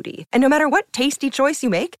inner foodie. And no matter what tasty choice you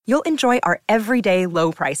make, you'll enjoy our everyday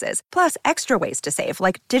low prices, plus extra ways to save,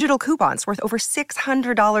 like digital coupons worth over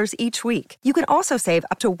 $600 each week. You can also save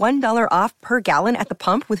up to $1 off per gallon at the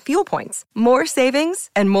pump with fuel points. More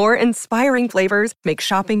savings and more inspiring flavors make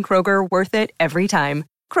shopping Kroger worth it every time.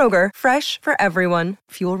 Kroger, fresh for everyone.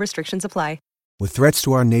 Fuel restrictions apply. With threats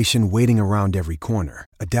to our nation waiting around every corner,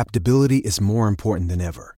 adaptability is more important than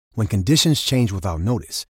ever. When conditions change without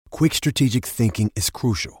notice, quick strategic thinking is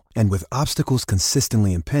crucial. And with obstacles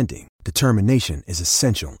consistently impending, determination is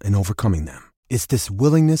essential in overcoming them. It's this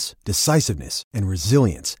willingness, decisiveness, and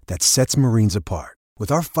resilience that sets Marines apart.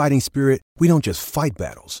 With our fighting spirit, we don't just fight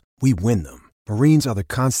battles, we win them. Marines are the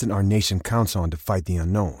constant our nation counts on to fight the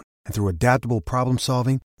unknown. And through adaptable problem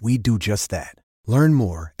solving, we do just that. Learn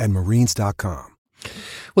more at Marines.com.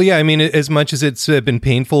 Well, yeah, I mean, as much as it's been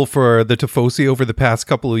painful for the Tifosi over the past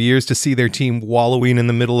couple of years to see their team wallowing in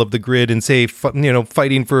the middle of the grid and say,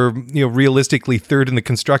 fighting for, realistically third in the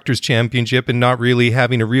Constructors' Championship and not really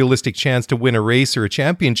having a realistic chance to win a race or a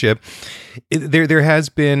championship, there has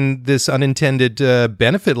been this unintended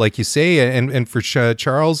benefit, like you say, and for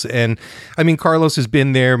Charles. And I mean, Carlos has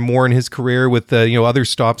been there more in his career with other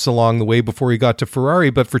stops along the way before he got to Ferrari.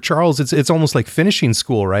 But for Charles, it's almost like finishing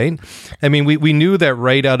school, right? I mean, we knew that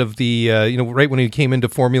right out of the, right when he came into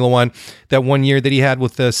Formula One, that one year that he had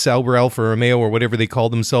with Sauber Alfa Romeo or whatever they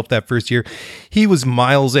called himself that first year, he was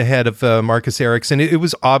miles ahead of Marcus Ericsson. It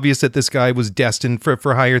was obvious that this guy was destined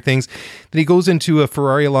for higher things. Then he goes into a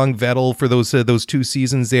Ferrari along Vettel for those 2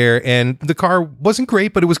 seasons there, and the car wasn't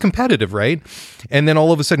great, but it was competitive, right? And then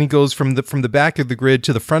all of a sudden he goes from the back of the grid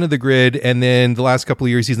to the front of the grid, and then the last couple of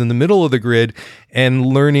years he's in the middle of the grid and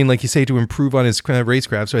learning, like you say, to improve on his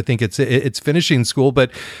racecraft. So I think it's finishing school,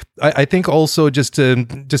 but I think also just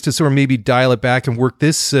to sort of maybe dial it back and work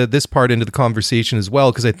this part into the conversation as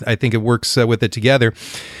well, because I think it works with it together.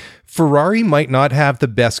 Ferrari might not have the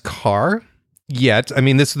best car yet. I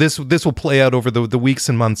mean, this will play out over the weeks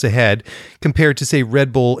and months ahead compared to, say,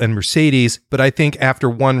 Red Bull and Mercedes. But I think after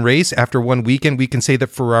one race, after one weekend, we can say that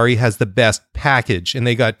Ferrari has the best package, and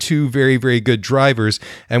they got 2 very, very good drivers.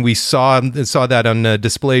 And we saw that on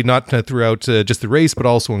display, not throughout just the race, but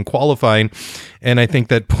also in qualifying. And I think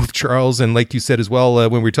that both Charles and, like you said as well,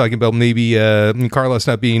 when we were talking about maybe Carlos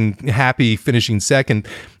not being happy finishing second,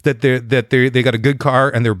 that they got a good car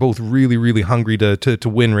and they're both really, really hungry to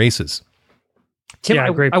win races. Tim,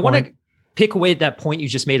 I want to pick away at that point you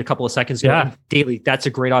just made a couple of seconds ago. Yeah. Daly, that's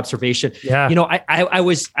a great observation. Yeah. I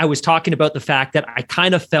was talking about the fact that I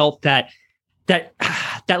kind of felt that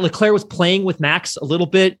Leclerc was playing with Max a little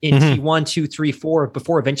bit in T1, 2, 3, 4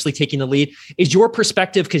 before eventually taking the lead. Is your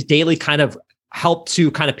perspective, because Daly kind of helped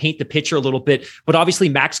to kind of paint the picture a little bit, but obviously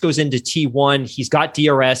Max goes into T1, he's got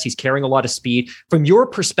DRS, he's carrying a lot of speed. From your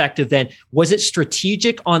perspective then, was it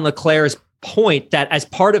strategic on Leclerc's point that as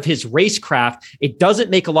part of his racecraft, it doesn't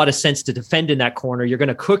make a lot of sense to defend in that corner? You're going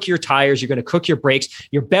to cook your tires, you're going to cook your brakes.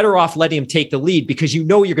 You're better off letting him take the lead because you're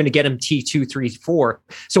going to get him T2, 3, 4.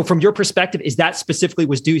 So from your perspective, is that specifically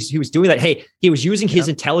he was doing that? Hey, he was using his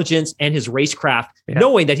intelligence and his racecraft,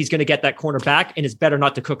 knowing that he's going to get that corner back, and it's better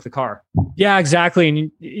not to cook the car. Yeah, exactly.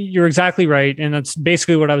 And you're exactly right. And that's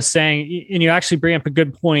basically what I was saying. And you actually bring up a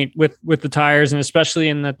good point with the tires, and especially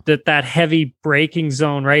in that heavy braking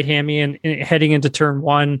zone, right, Hammy, and heading into turn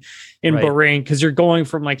 1 in Bahrain, because you're going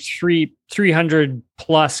from like 300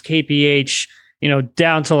 plus kph,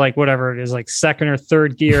 down to like whatever it is, like second or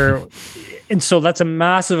third gear. And so that's a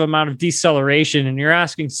massive amount of deceleration, and you're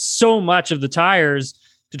asking so much of the tires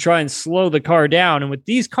to try and slow the car down. And with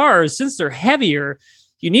these cars, since they're heavier,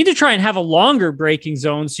 you need to try and have a longer braking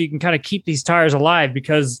zone so you can kind of keep these tires alive,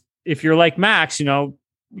 because if you're like Max,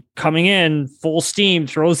 coming in full steam,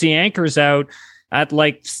 throws the anchors out, at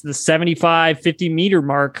like the 75, 50 meter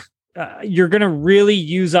mark, you're going to really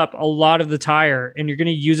use up a lot of the tire and you're going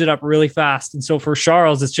to use it up really fast. And so for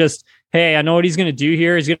Charles, it's just, hey, I know what he's going to do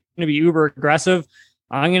here. He's going to be uber aggressive.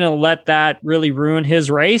 I'm going to let that really ruin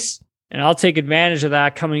his race. And I'll take advantage of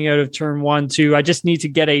that coming out of turn 1, 2. I just need to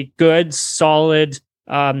get a good, solid,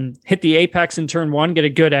 hit the apex in turn 1, get a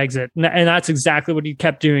good exit. And that's exactly what he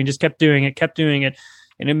kept doing. Just kept doing it.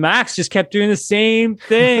 And then Max just kept doing the same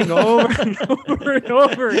thing over and over and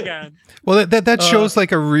over again. Well, that shows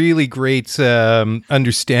like a really great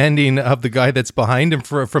understanding of the guy that's behind him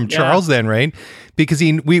from Charles then, right? Because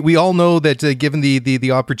we all know that given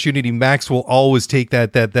the opportunity, Max will always take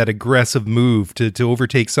that aggressive move to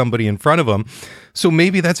overtake somebody in front of him. So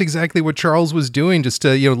maybe that's exactly what Charles was doing, just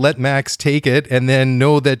to let Max take it and then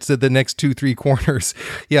know that the next 2-3 corners,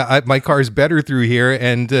 my car's better through here.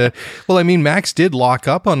 And well, I mean, Max did lock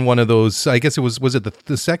up on one of those. I guess it was it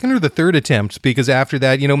the second or the third attempt? Because after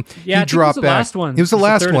that, he dropped back. It was the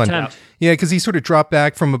last one. Attempt. Yeah, because he sort of dropped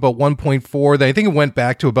back from about 1.4. I think it went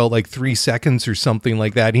back to about like 3 seconds or something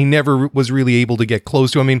like that. He never was really able to get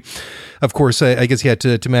close to. I mean, of course, I guess he had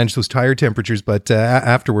to manage those tire temperatures, but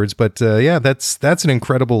afterwards. But that's an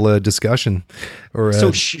incredible discussion.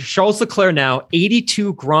 So Charles Leclerc now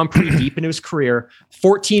 82 Grand Prix deep into his career,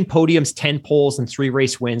 14 podiums, 10 poles, and 3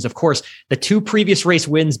 race wins. Of course, the 2 previous race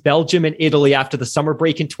wins, Belgium and Italy, after the summer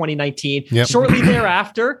break in 2019. Yep. Shortly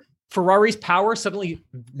thereafter, Ferrari's power suddenly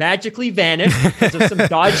magically vanished because of some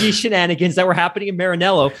dodgy shenanigans that were happening in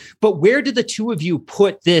Maranello. But where did the two of you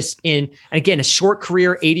put this in? And again, a short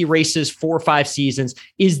career, 80 races, 4 or 5 seasons.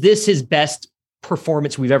 Is this his best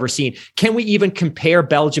performance we've ever seen? Can we even compare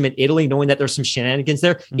Belgium and Italy, knowing that there's some shenanigans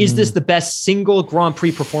there? Is this the best single Grand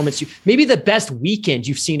Prix performance, maybe the best weekend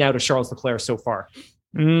you've seen out of Charles Leclerc so far?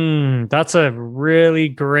 That's a really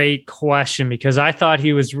great question, because I thought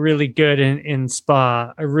he was really good in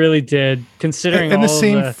Spa. I really did, considering and all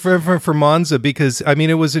the same for Monza, because I mean,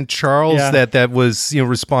 it wasn't Charles that was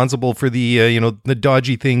responsible for the the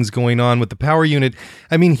dodgy things going on with the power unit.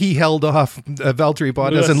 I mean, he held off Valtteri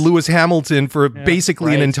Bottas and Lewis Hamilton for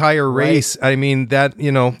basically an entire race. Right.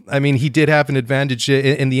 I mean he did have an advantage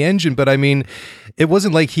in the engine, but I mean, it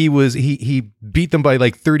wasn't like he beat them by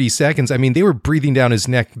like 30 seconds. I mean, they were breathing down his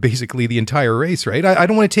neck basically the entire race, right? I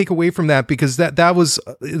don't want to take away from that, because that was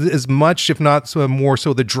as much, if not more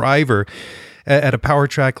so, the driver at a power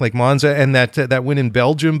track like Monza and that win in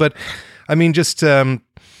Belgium. But I mean, just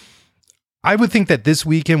I would think that this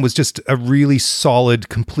weekend was just a really solid,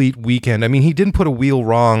 complete weekend. I mean, he didn't put a wheel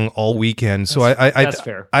wrong all weekend, so that's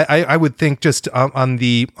fair. I would think just on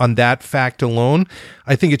that fact alone,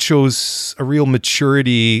 I think it shows a real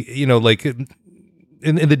maturity, like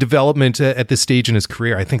in the development at this stage in his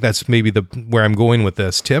career. I think that's maybe where I'm going with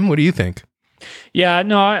this. Tim, what do you think? Yeah,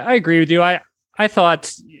 no, I agree with you. I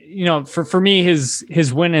thought, for me,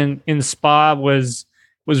 his win in Spa was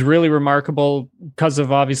really remarkable because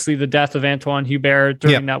of obviously the death of Antoine Hubert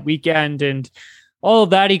during that weekend, and all of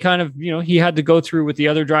that. He kind of, he had to go through with the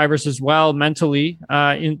other drivers as well mentally.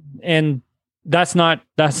 And that's not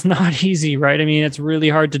easy, right? I mean, it's really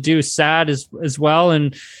hard to do. Sad as well.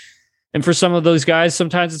 And for some of those guys,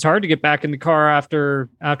 sometimes it's hard to get back in the car after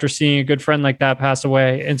seeing a good friend like that pass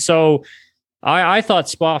away. And so I thought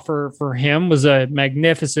Spa for him was a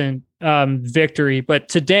magnificent victory. But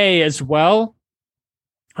today as well,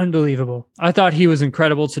 unbelievable. I thought he was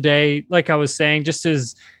incredible today. Like I was saying, just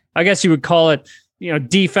as, I guess you would call it,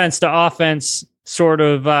 defense to offense sort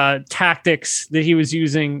of tactics that he was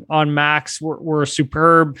using on Max were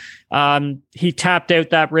superb. He tapped out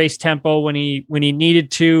that race tempo when he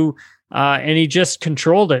needed to. And he just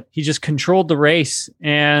controlled it. He just controlled the race.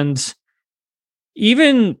 And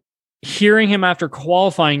even hearing him after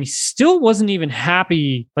qualifying, he still wasn't even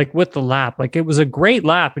happy with the lap. It was a great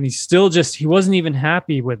lap, and he wasn't even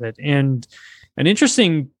happy with it. And an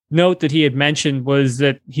interesting note that he had mentioned was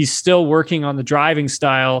that he's still working on the driving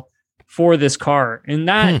style for this car. And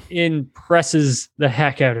that impresses the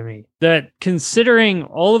heck out of me, that considering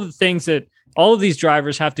all of the things that all of these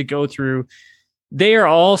drivers have to go through, they are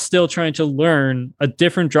all still trying to learn a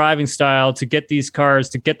different driving style to get these cars,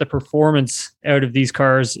 to get the performance out of these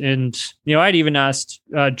cars. And, I'd even asked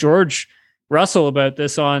George Russell about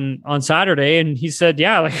this on Saturday, and he said,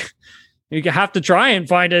 you have to try and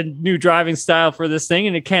find a new driving style for this thing.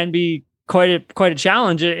 And it can be quite a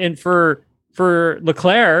challenge. And for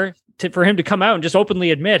Leclerc, for him to come out and just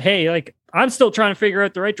openly admit, hey, I'm still trying to figure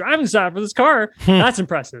out the right driving style for this car. That's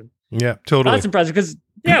impressive. Yeah, totally. That's impressive because,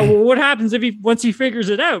 what happens once he figures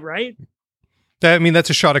it out, right? I mean, that's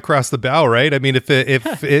a shot across the bow, right? I mean, if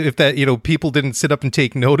that, people didn't sit up and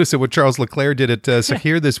take notice of what Charles Leclerc did at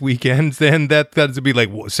Sahir this weekend, then that'd be like,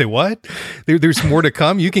 say what? There's more to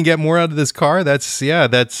come. You can get more out of this car. That's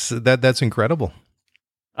incredible.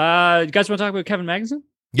 You guys want to talk about Kevin Magnussen?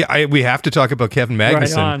 Yeah, we have to talk about Kevin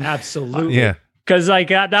Magnussen. Right on. Absolutely. Yeah. Because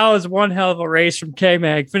that was one hell of a race from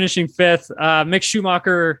K-Mag, finishing fifth. Mick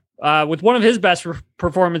Schumacher with one of his best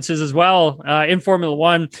performances as well in Formula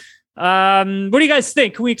One. What do you guys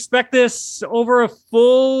think? Can we expect this over a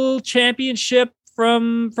full championship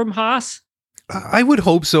from Haas? I would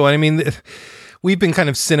hope so. I mean, we've been kind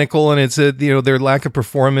of cynical, and it's their lack of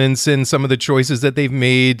performance and some of the choices that they've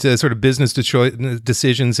made, sort of business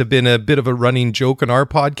decisions, have been a bit of a running joke on our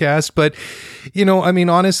podcast. But I mean,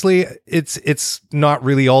 honestly, it's not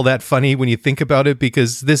really all that funny when you think about it,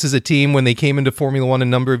 because this is a team, when they came into Formula One a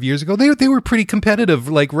number of years ago, they were pretty competitive,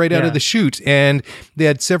 like right out of the chute, and they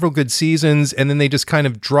had several good seasons, and then they just kind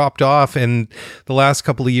of dropped off. And the last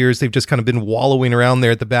couple of years, they've just kind of been wallowing around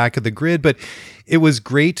there at the back of the grid. But it was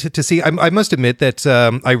great to see. I must admit that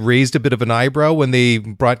I raised a bit of an eyebrow when they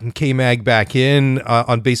brought K-Mag back in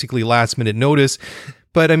on basically last minute notice.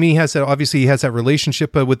 But I mean, he has that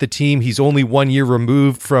relationship with the team. He's only 1 year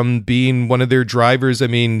removed from being one of their drivers. I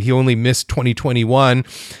mean, he only missed 2021,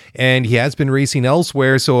 and he has been racing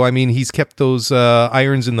elsewhere. So, I mean, he's kept those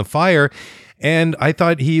irons in the fire. And I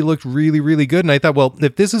thought he looked really, really good. And I thought, well,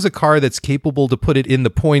 if this is a car that's capable to put it in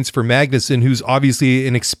the points for Magnussen, who's obviously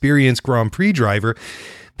an experienced Grand Prix driver,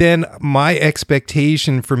 then my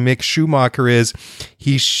expectation for Mick Schumacher is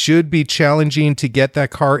he should be challenging to get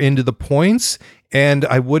that car into the points. And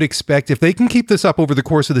I would expect, if they can keep this up over the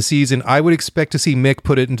course of the season, I would expect to see Mick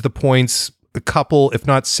put it into the points a couple, if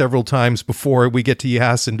not several times before we get to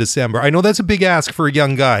Yas in December. I know that's a big ask for a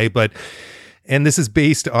young guy, and this is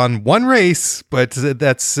based on one race, but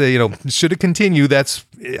that's, should it continue,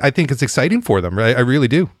 I think it's exciting for them, right? I really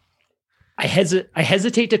do. I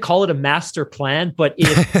hesitate to call it a master plan, but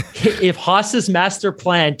if Haas's master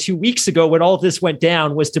plan 2 weeks ago, when all this went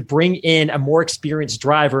down, was to bring in a more experienced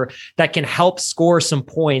driver that can help score some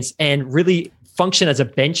points and really function as a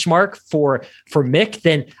benchmark for Mick,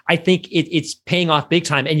 then I think it's paying off big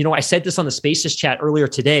time. And, I said this on the Spaces chat earlier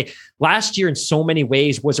today. Last year, in so many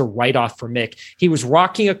ways, was a write-off for Mick. He was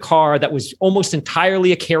rocking a car that was almost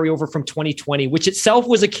entirely a carryover from 2020, which itself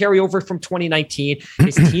was a carryover from 2019.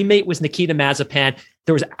 His teammate was Nikita Mazepin.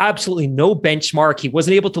 There was absolutely no benchmark. He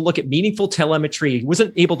wasn't able to look at meaningful telemetry. He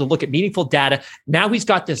wasn't able to look at meaningful data. Now he's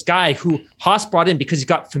got this guy who Haas brought in because he's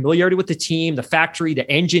got familiarity with the team, the factory, the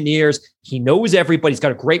engineers. He knows everybody. He's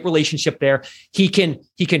got a great relationship there. He can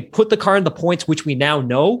put the car in the points, which we now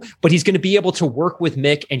know, but he's going to be able to work with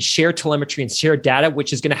Mick and share telemetry and share data,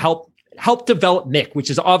 which is going to help develop Mick, which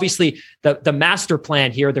is obviously the master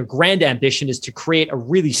plan here. Their grand ambition is to create a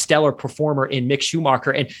really stellar performer in Mick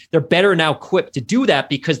Schumacher. And they're better now equipped to do that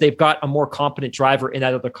because they've got a more competent driver in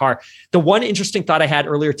that other car. The one interesting thought I had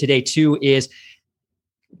earlier today too is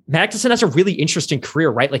Magnussen has a really interesting career,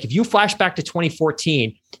 right? Like if you flash back to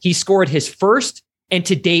 2014, he scored his first and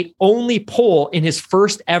to date only pole in his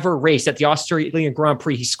first ever race at the Australian Grand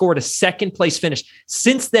Prix. He scored a second place finish.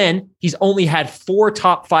 Since then, he's only had 4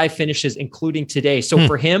 top 5 finishes, including today. So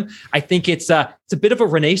for him, I think it's a bit of a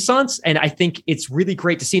renaissance, and I think it's really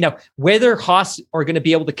great to see. Now, whether Haas are going to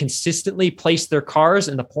be able to consistently place their cars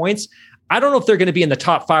in the points, I don't know if they're going to be in the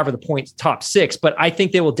top 5 or the top 6, but I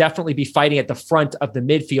think they will definitely be fighting at the front of the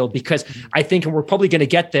midfield, because I think, and we're probably going to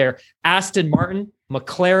get there, Aston Martin,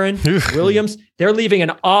 McLaren, Williams, they're leaving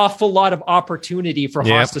an awful lot of opportunity for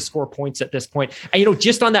Haas to score points at this point. And,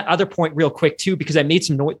 just on that other point real quick too, because I made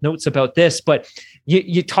some notes about this, but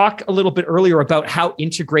you talk a little bit earlier about how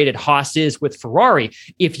integrated Haas is with Ferrari.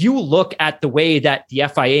 If you look at the way that the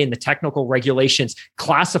FIA and the technical regulations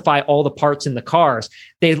classify all the parts in the cars,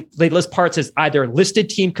 they list parts as either listed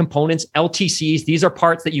team components, LTCs. These are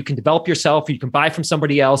parts that you can develop yourself, or you can buy from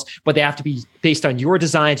somebody else, but they have to be based on your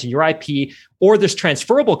designs and your IP, or there's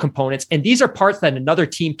transferable components. And these are parts that another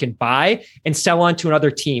team can buy and sell on to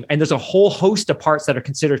another team. And there's a whole host of parts that are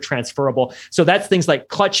considered transferable. So that's things like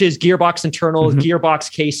clutches, gearbox internals,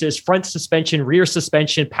 gearbox cases, front suspension, rear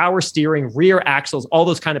suspension, power steering, rear axles, all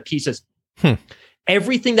those kind of pieces.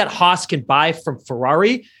 Everything that Haas can buy from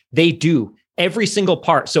Ferrari, they do. Every single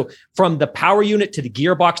part. So from the power unit to the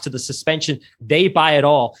gearbox to the suspension, they buy it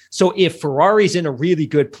all. So if Ferrari's in a really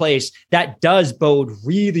good place, that does bode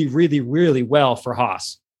really, really, really well for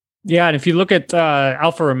Haas. Yeah, and if you look at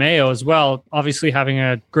Alfa Romeo as well, obviously having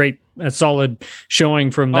a solid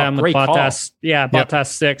showing from them with Bottas. Bottas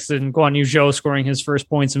 6 and Guan Yu Zhou scoring his first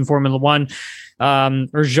points in Formula One,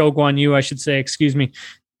 or Zhou Guan Yu, I should say, excuse me.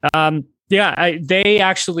 Yeah, they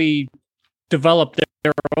actually developed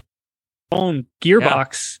their own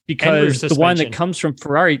gearbox because the one that comes from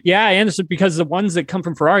Ferrari, and it's because the ones that come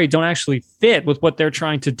from Ferrari don't actually fit with what they're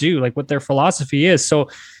trying to do, like what their philosophy is. So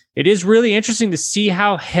it is really interesting to see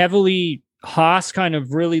how heavily Haas kind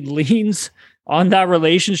of really leans on that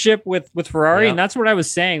relationship with Ferrari. And that's what I was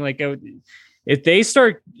saying. Like, if they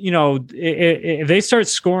start, if they start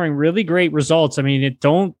scoring really great results, I mean,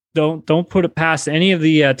 don't put it past any of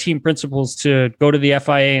the team principals to go to the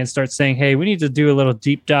FIA and start saying, hey, we need to do a little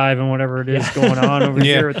deep dive on whatever it is going on over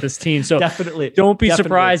here with this team. So definitely don't be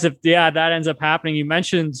surprised if that ends up happening. You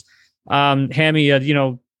mentioned Hammy,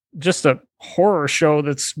 just a horror show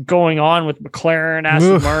that's going on with McLaren,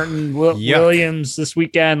 Aston Martin, Williams this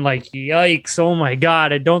weekend. Like, yikes. Oh my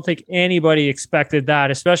God. I don't think anybody expected that,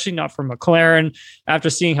 especially not from McLaren after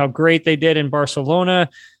seeing how great they did in Barcelona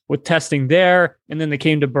with testing there. And then they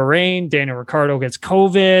came to Bahrain. Daniel Ricciardo gets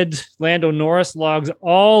COVID. Lando Norris logs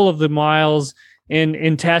all of the miles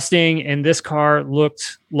in testing. And this car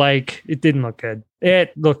looked like it didn't look good.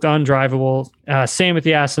 It looked undrivable. Same with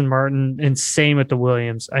the Aston Martin and same with the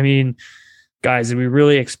Williams. I mean, guys, do we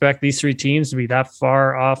really expect these three teams to be that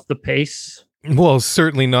far off the pace? Well,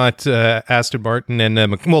 certainly not Aston Martin and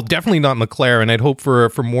definitely not McLaren. I'd hope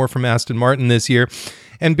for more from Aston Martin this year.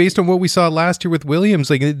 And based on what we saw last year with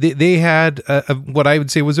Williams, like they had what I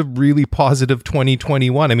would say was a really positive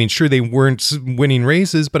 2021. I mean, sure, they weren't winning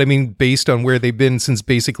races, but I mean, based on where they've been since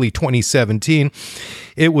basically 2017,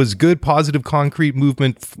 it was good, positive, concrete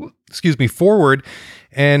movement, forward.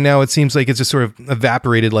 And now it seems like it's just sort of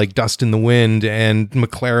evaporated like dust in the wind. And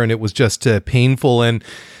McLaren, it was just painful. And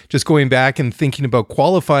just going back and thinking about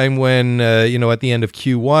qualifying when, at the end of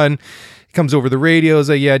Q1, comes over the radios,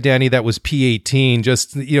 Danny, that was P18.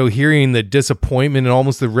 Just, hearing the disappointment and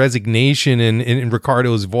almost the resignation in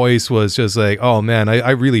Ricciardo's voice was just like, oh man,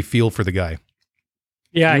 I really feel for the guy.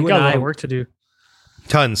 Yeah, he got a lot of work to do.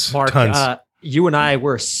 Tons. You and I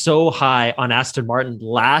were so high on Aston Martin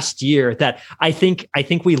last year that I think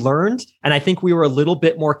we learned, and I think we were a little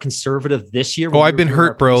bit more conservative this year. I've been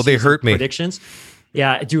hurt, bro. They hurt me. Predictions.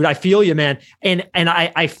 Yeah, dude, I feel you, man. And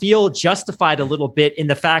I feel justified a little bit in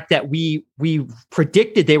the fact that we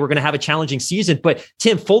predicted they were going to have a challenging season. But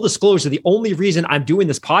Tim, full disclosure, the only reason I'm doing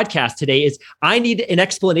this podcast today is I need an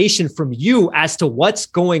explanation from you as to what's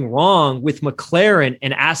going wrong with McLaren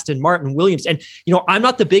and Aston Martin Williams. And, I'm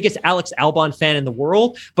not the biggest Alex Albon fan in the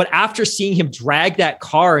world, but after seeing him drag that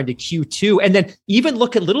car into Q2 and then even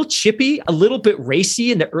look a little chippy, a little bit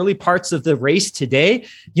racy in the early parts of the race today,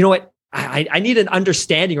 you know what? I need an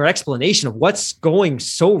understanding or explanation of what's going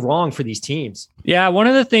so wrong for these teams. Yeah, one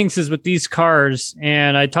of the things is with these cars,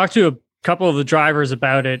 and I talked to a couple of the drivers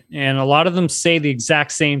about it, and a lot of them say the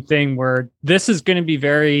exact same thing, where this is going to be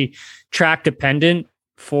very track dependent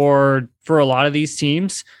for a lot of these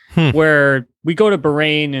teams, where we go to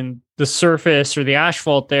Bahrain and the surface or the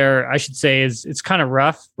asphalt there, I should say, it's kind of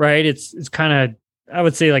rough, right? It's kind of, I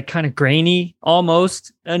would say, like kind of grainy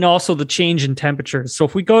almost, and also the change in temperatures. So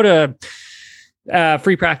if we go to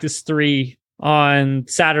free practice 3 on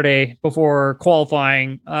Saturday before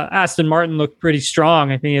qualifying, Aston Martin looked pretty strong.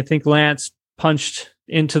 I think Lance punched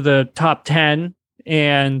into the top 10,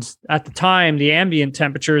 and at the time the ambient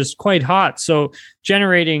temperature is quite hot. So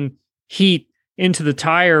generating heat into the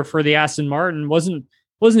tire for the Aston Martin wasn't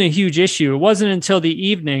a huge issue. It wasn't until the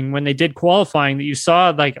evening when they did qualifying that you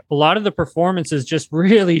saw like a lot of the performances just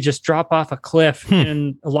really just drop off a cliff.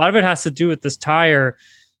 And a lot of it has to do with this tire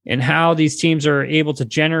and how these teams are able to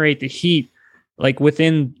generate the heat like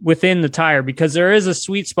within the tire, because there is a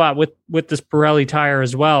sweet spot with this Pirelli tire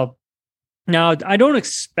as well. Now, I don't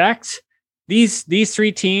expect these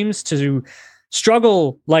three teams to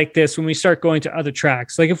struggle like this when we start going to other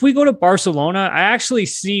tracks. Like if we go to Barcelona, I actually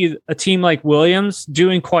see a team like Williams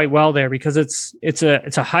doing quite well there, because it's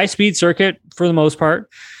a high speed circuit for the most part.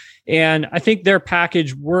 And I think their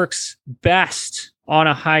package works best on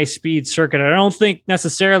a high speed circuit. I don't think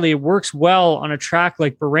necessarily it works well on a track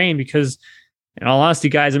like Bahrain, because in all honesty,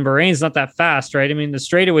 guys, in Bahrain, it's not that fast, right? I mean, the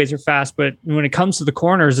straightaways are fast, but when it comes to the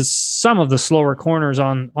corners, it's some of the slower corners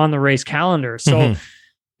on the race calendar. So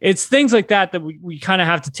it's things like that we kind of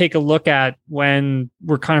have to take a look at when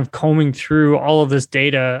we're kind of combing through all of this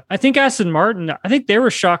data. I think Aston Martin, I think they were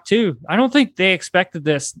shocked too. I don't think they expected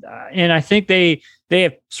this. And I think they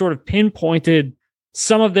have sort of pinpointed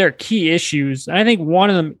some of their key issues. And I think one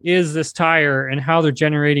of them is this tire and how they're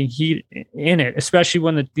generating heat in it, especially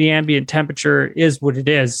when the ambient temperature is what it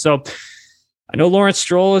is. So I know Lawrence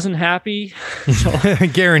Stroll isn't happy. So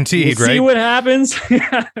Guaranteed, we'll right? See what happens.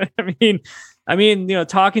 I mean,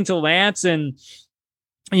 talking to Lance, and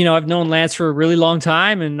I've known Lance for a really long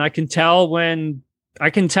time, and I can tell when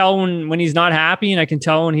he's not happy, and I can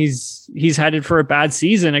tell when he's headed for a bad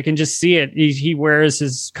season. I can just see it. He wears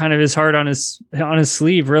his heart on his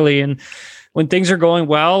sleeve, really. And when things are going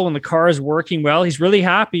well, when the car is working well, he's really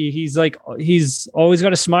happy. He's always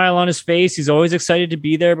got a smile on his face. He's always excited to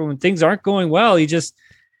be there. But when things aren't going well,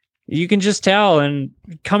 you can just tell. And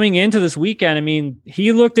coming into this weekend, I mean,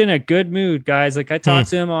 he looked in a good mood, guys. Like, I talked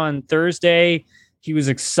to him on Thursday. He was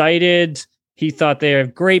excited. He thought they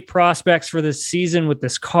have great prospects for this season with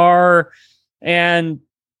this car. And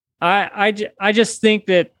I just think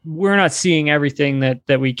that we're not seeing everything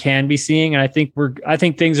that we can be seeing. And I think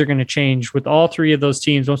things are going to change with all three of those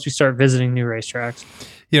teams once we start visiting new racetracks.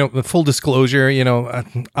 Full disclosure,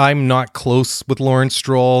 I'm not close with Lawrence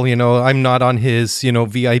Stroll. I'm not on his,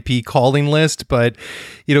 VIP calling list, but,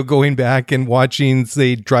 going back and watching,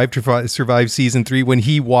 say, Drive to Survive Season 3, when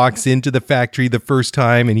he walks into the factory the first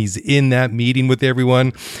time and he's in that meeting with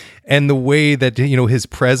everyone, and the way that, his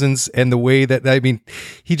presence, and the way that,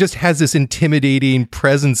 he just has this intimidating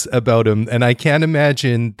presence about him. And I can't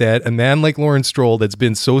imagine that a man like Lawrence Stroll, that's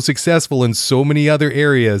been so successful in so many other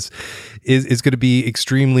areas, is going to be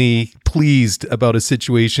extremely pleased about a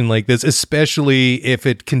situation like this, especially if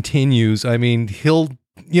it continues. I mean, he'll,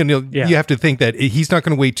 you have to think that he's not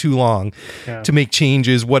going to wait too long to make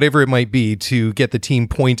changes, whatever it might be, to get the team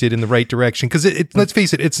pointed in the right direction. Because let's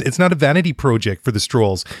face it, it's not a vanity project for the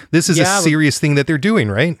Strolls. This is a serious thing that they're doing,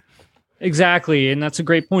 right? Exactly. And that's a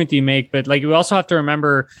great point that you make. But like, you also have to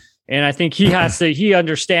remember, and I think he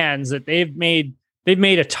understands that they've made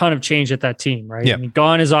a ton of change at that team, right? Yeah. I mean,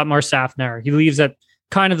 gone is Otmar Safnauer. He leaves at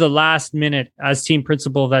kind of the last minute as team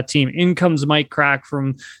principal of that team. In comes Mike Crack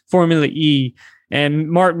from Formula E,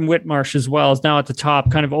 and Martin Whitmarsh as well is now at the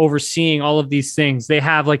top, kind of overseeing all of these things. They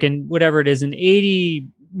have like an $80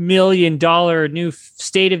 million new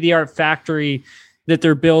state-of-the-art factory that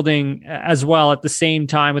they're building as well at the same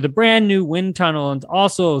time, with a brand new wind tunnel and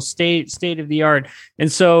also state-of-the-art.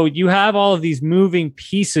 And so you have all of these moving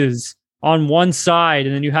pieces on one side,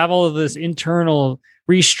 and then you have all of this internal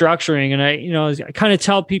restructuring. And I kind of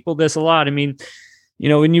tell people this a lot. I mean,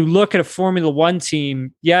 when you look at a Formula One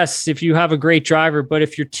team, yes, if you have a great driver, but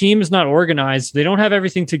if your team is not organized, they don't have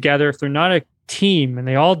everything together, if they're not a team, and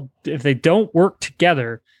if they don't work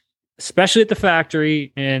together, especially at the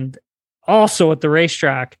factory and also at the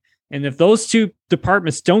racetrack, and if those two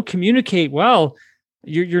departments don't communicate well,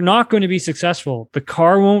 you're not going to be successful. The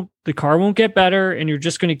car won't get better, and you're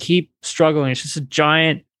just going to keep struggling. It's just a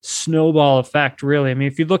giant snowball effect, really. I mean,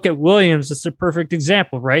 if you look at Williams, it's a perfect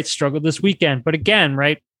example, right? Struggled this weekend, but again,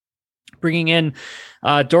 right, bringing in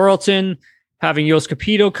Doralton, having Jos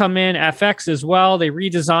Capito come in, FX as well. They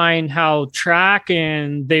redesign how track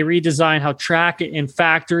and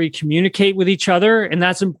factory communicate with each other, and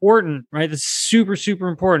that's important, right? That's super, super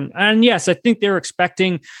important. And yes, I think they're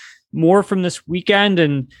expecting more from this weekend.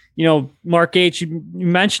 And Mark H, you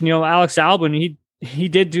mentioned Alex Albon, he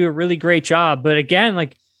did do a really great job, but again,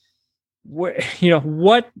 like,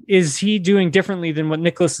 what is he doing differently than what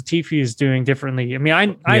Nicholas Latifi is doing differently? I mean, I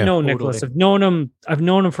know totally. Nicholas. I've known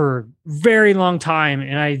him for a very long time,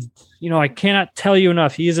 and I cannot tell you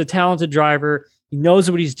enough. He is a talented driver. He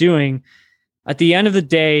knows what he's doing. At the end of the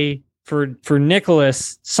day, for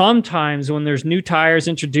Nicholas, sometimes when there's new tires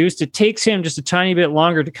introduced, it takes him just a tiny bit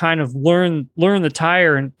longer to kind of learn the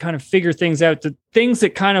tire and kind of figure things out, the things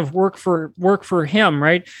that kind of work for him,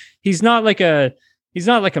 right? He's not like a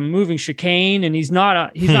moving chicane, and he's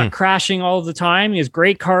not crashing all the time. He has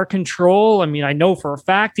great car control. I mean, I know for a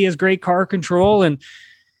fact he has great car control. And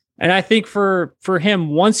I think for him,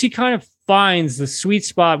 once he kind of finds the sweet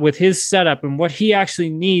spot with his setup and what he actually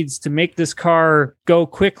needs to make this car go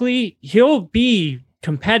quickly, he'll be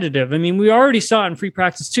competitive. I mean, we already saw it in free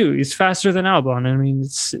practice too. He's faster than Albon. I mean,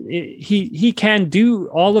 he can do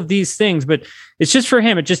all of these things, but it's just for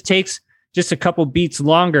him. It just takes just a couple beats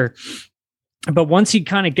longer. But once he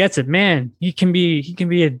kind of gets it, man, he can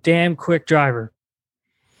be a damn quick driver.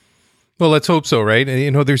 Well, let's hope so, right?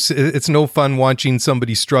 It's no fun watching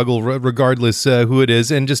somebody struggle, regardless who it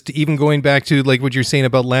is. And just even going back to like what you're saying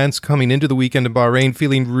about Lance coming into the weekend in Bahrain,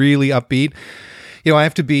 feeling really upbeat. I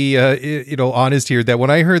have to be, honest here that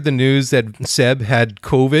when I heard the news that Seb had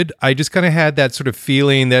COVID, I just kind of had that sort of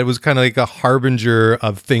feeling that it was kind of like a harbinger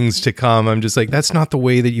of things to come. I'm just like, that's not the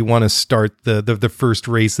way that you want to start the first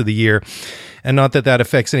race of the year. And not that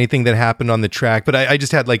affects anything that happened on the track, but I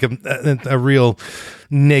just had like a real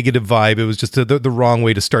negative vibe. It was just the wrong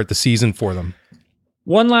way to start the season for them.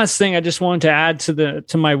 One last thing I just wanted to add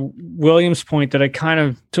to my Williams point that I kind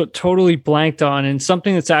of totally blanked on, and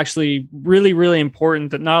something that's actually really, really important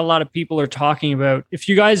that not a lot of people are talking about. If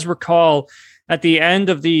you guys recall, at the end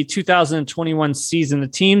of the 2021 season, the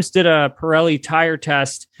teams did a Pirelli tire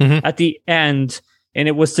test at the end, and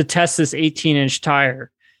it was to test this 18-inch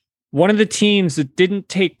tire. One of the teams that didn't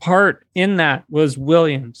take part in that was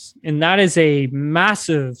Williams, and that is a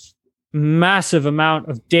massive amount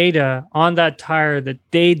of data on that tire that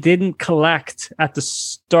they didn't collect at the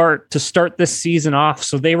start to start this season off.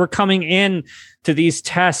 So they were coming in to these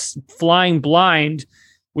tests flying blind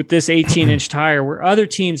with this 18-inch tire, where other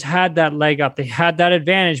teams had that leg up. They had that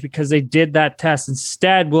advantage because they did that test.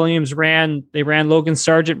 Instead, Williams ran Logan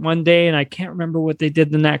Sargent one day, and I can't remember what they did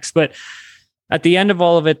the next, but at the end of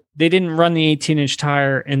all of it, they didn't run the 18-inch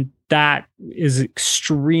tire, and that is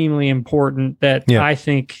extremely important that I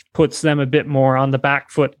think puts them a bit more on the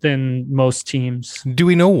back foot than most teams. Do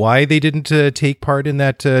we know why they didn't take part in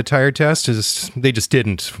that tire test? They just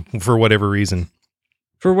didn't, for whatever reason.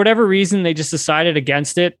 For whatever reason, they just decided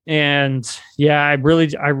against it. And yeah, I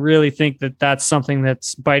really think that that's something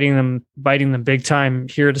that's biting them big time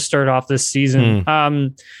here to start off this season.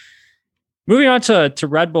 Moving on to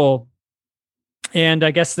Red Bull. And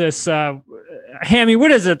I guess this, Hammy,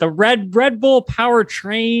 what is it? The Red Bull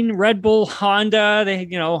powertrain, Red Bull Honda.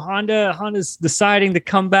 Honda's deciding to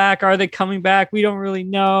come back. Are they coming back? We don't really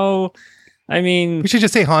know. I mean, we should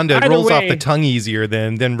just say Honda. It rolls off the tongue easier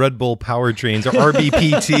than Red Bull powertrains or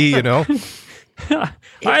RBPT. You know.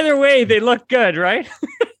 Either way, they look good, right?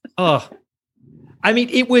 I mean,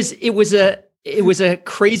 it was a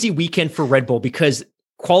crazy weekend for Red Bull because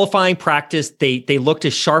qualifying practice, they looked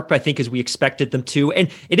as sharp, I think, as we expected them to. And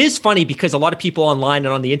it is funny because a lot of people online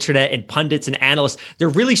and on the internet and pundits and analysts, they're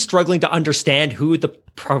really struggling to understand who the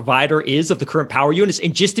provider is of the current power units.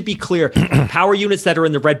 And just to be clear, power units that are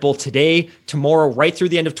in the Red Bull today, tomorrow, right through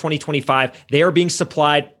the end of 2025, they are being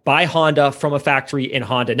supplied by Honda from a factory in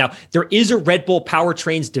Honda. Now, there is a Red Bull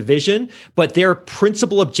Powertrains division, but their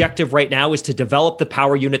principal objective right now is to develop the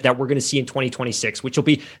power unit that we're going to see in 2026, which will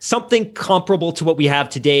be something comparable to what we have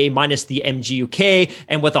today, minus the MGU-K,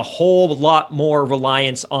 and with a whole lot more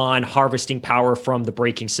reliance on harvesting power from the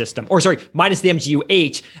braking system. Or sorry, minus the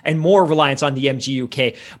MGU-H and more reliance on the MGU-K.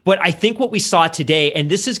 But I think what we saw today, and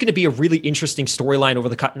this is going to be a really interesting storyline over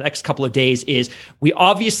the next couple of days, is we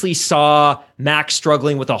obviously saw Max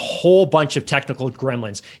struggling with a whole bunch of technical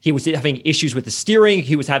gremlins. He was having issues with the steering.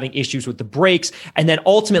 He was having issues with the brakes. And then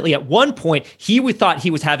ultimately at one point, we thought he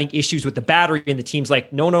was having issues with the battery, and the team's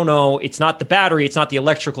like, no, it's not the battery. It's not the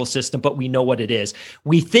electrical system, but we know what it is.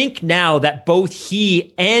 We think now that both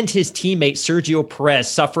he and his teammate, Sergio Perez,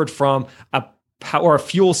 suffered from a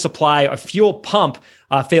fuel pump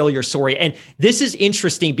failure. And this is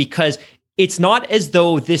interesting because it's not as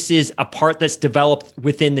though this is a part that's developed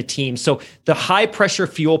within the team. So the high pressure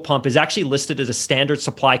fuel pump is actually listed as a standard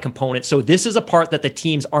supply component. So this is a part that the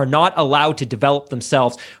teams are not allowed to develop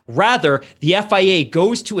themselves. Rather, the FIA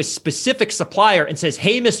goes to a specific supplier and says,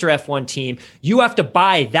 hey, Mr. F1 team, you have to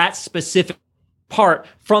buy that specific part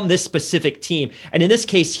from this specific team. And in this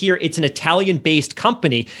case here, it's an Italian-based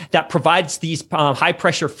company that provides these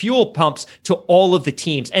high-pressure fuel pumps to all of the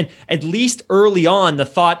teams. And at least early on, the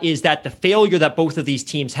thought is that the failure that both of these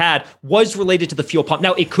teams had was related to the fuel pump.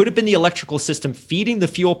 Now, it could have been the electrical system feeding the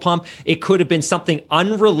fuel pump. It could have been something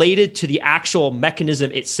unrelated to the actual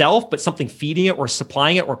mechanism itself, but something feeding it or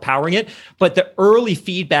supplying it or powering it. But the early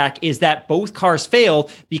feedback is that both cars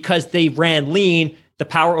failed because they ran lean. The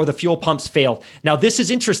power or the fuel pumps failed. Now, this is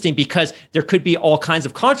interesting because there could be all kinds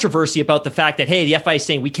of controversy about the fact that, hey, the FIA is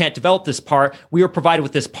saying we can't develop this part. We were provided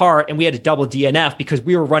with this part and we had to double DNF because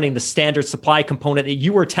we were running the standard supply component that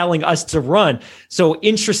you were telling us to run. So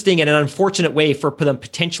interesting and an unfortunate way for them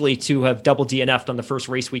potentially to have double DNF'd on the first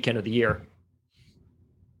race weekend of the year.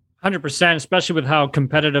 100%, especially with how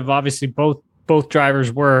competitive, obviously, both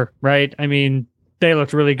drivers were, right? I mean, they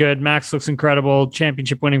looked really good. Max looks incredible.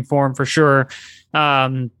 Championship winning form for sure.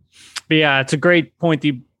 But yeah, it's a great point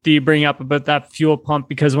that you bring up about that fuel pump,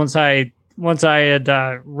 because once I had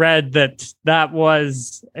read that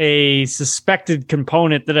was a suspected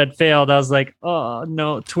component that had failed, I was like, oh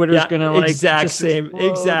no, Twitter's gonna like exact same.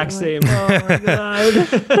 Oh my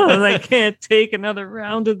God. I can't take another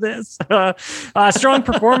round of this. Strong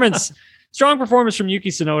performance from Yuki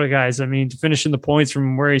Tsunoda, guys. I mean, to finish in the points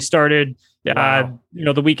from where he started. Wow.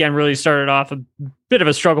 The weekend really started off a bit of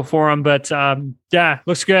a struggle for him, but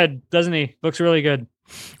looks good, doesn't he? Looks really good.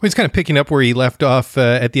 Well, he's kind of picking up where he left off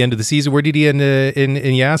at the end of the season. Where did he end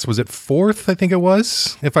in Yas? Was it fourth? I think it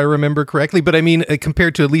was, if I remember correctly. But I mean,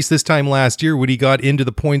 compared to at least this time last year, when he got into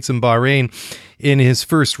the points in Bahrain, in his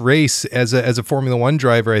first race as a Formula One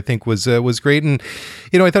driver, I think was great. And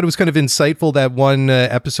I thought it was kind of insightful, that one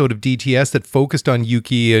episode of DTS that focused on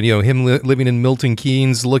Yuki and him living in Milton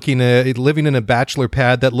Keynes, living in a bachelor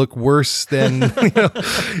pad that looked worse than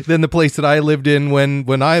than the place that I lived in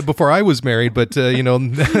before I was married. But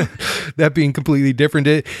that being completely different,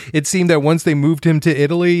 it seemed that once they moved him to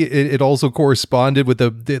Italy, it also corresponded with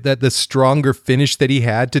the stronger finish that he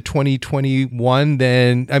had to 2021.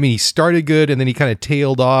 Then he started good and then he kind of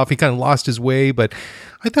tailed off. He kind of lost his way, but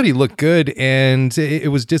I thought he looked good, and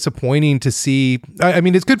it was disappointing to see.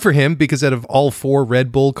 It's good for him because out of all 4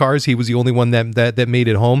 Red Bull cars, he was the only one that made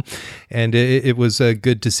it home, and it was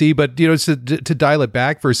good to see. But to dial it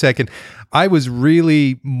back for a second, I was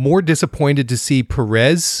really more disappointed to see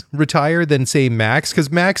Perez retire than say Max,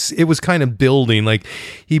 because Max, it was kind of building. Like,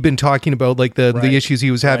 he'd been talking about like the issues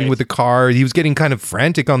he was having with the car. He was getting kind of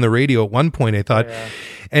frantic on the radio at one point, I thought. Yeah.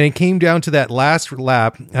 And it came down to that last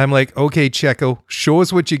lap. I'm like, okay, Checo, show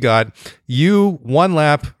us what you got. You, 1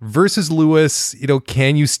 lap versus Lewis.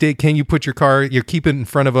 Can you put your car, keep it in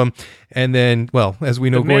front of him? And then, well, as we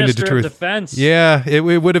know, going to Detroit, defense. Yeah, it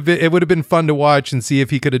would have been fun to watch and see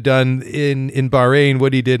if he could have done in Bahrain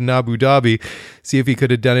what he did in Abu Dhabi. See if he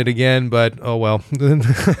could have done it again. But oh well,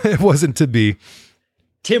 it wasn't to be.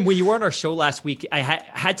 Tim, when you were on our show last week, I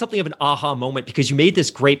had something of an aha moment, because you made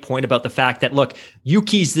this great point about the fact that, look,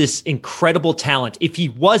 Yuki's this incredible talent. If he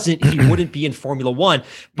wasn't, he wouldn't be in Formula One,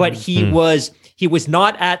 but he was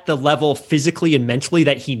not at the level physically and mentally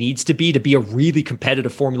that he needs to be a really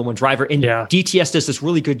competitive Formula One driver. And DTS does this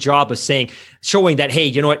really good job of showing that, hey,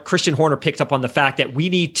 you know what? Christian Horner picked up on the fact that we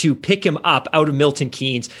need to pick him up out of Milton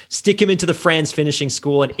Keynes, stick him into the Franz finishing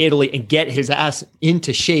school in Italy, and get his ass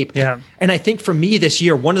into shape. Yeah. And I think for me this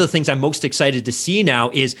year, one of the things I'm most excited to see now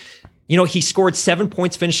is, he scored 7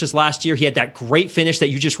 points finishes last year. He had that great finish that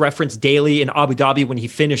you just referenced daily in Abu Dhabi when he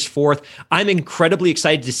finished 4th. I'm incredibly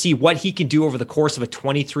excited to see what he can do over the course of a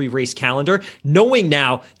 23 race calendar, knowing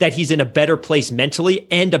now that he's in a better place mentally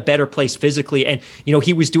and a better place physically. And,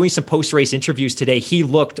 he was doing some post-race interviews today. He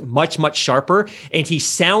looked much, much sharper, and he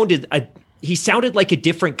sounded like a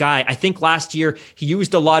different guy. I think last year he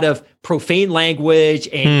used a lot of profane language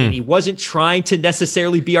and he wasn't trying to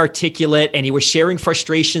necessarily be articulate, and he was sharing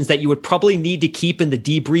frustrations that you would probably need to keep in the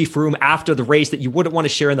debrief room after the race that you wouldn't want to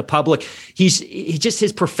share in the public.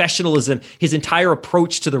 His professionalism, his entire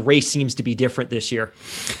approach to the race seems to be different this year.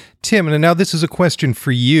 Tim, and now this is a question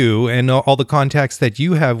for you and all the contacts that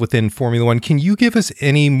you have within Formula One. Can you give us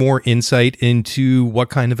any more insight into what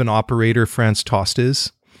kind of an operator Franz Tost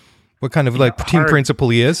is? What kind of team principal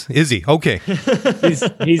he is? Is he? Okay.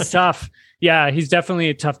 he's tough. Yeah, he's definitely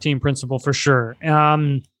a tough team principal for sure.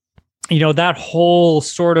 That whole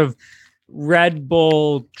sort of Red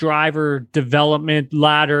Bull driver development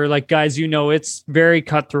ladder, guys, it's very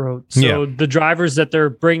cutthroat. So the drivers that they're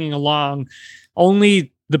bringing along,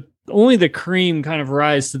 only the cream kind of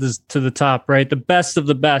rise to the top, right? The best of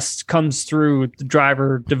the best comes through the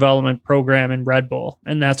driver development program in Red Bull,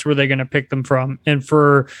 and that's where they're going to pick them from. And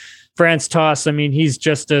for Franz Tost, he's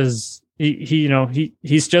just as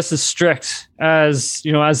he's just as strict as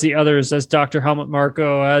as the others, as Dr. Helmut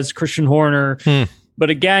Marko, as Christian Horner. But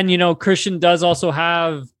again, Christian does also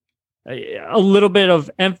have a little bit of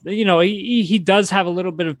he does have a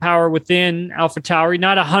little bit of power within AlphaTauri,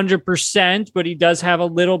 not 100%, but he does have a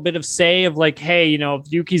little bit of say of hey,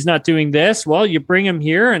 if Yuki's not doing this, well, you bring him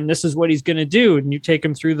here and this is what he's going to do, and you take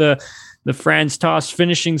him through the Franz Tost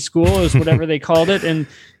finishing school, is whatever they called it, and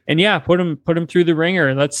put him through the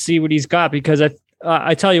ringer. Let's see what he's got, because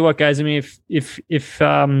I tell you what, guys, if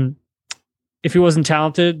he wasn't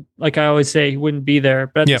talented, like I always say, he wouldn't be there.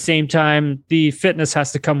 But at the same time, the fitness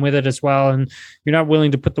has to come with it as well. And you're not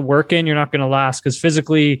willing to put the work in, you're not going to last, because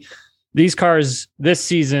physically these cars this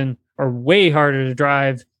season are way harder to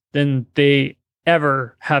drive than they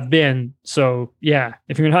ever have been. So yeah,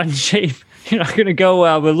 if you're not in shape, you're not going to go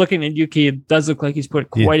well. But looking at Yuki, it does look like he's put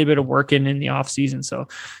quite a bit of work in the off season. So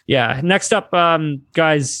yeah, next up,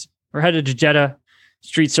 guys, we're headed to Jeddah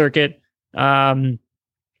Street Circuit.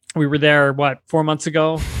 We were there, 4 months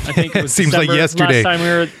ago? I think it was seems December, like yesterday. Last time we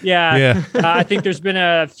were, I think there's been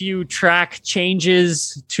a few track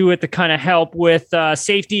changes to it to kind of help with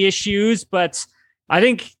safety issues, but I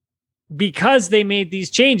think because they made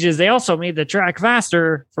these changes, they also made the track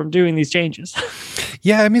faster from doing these changes.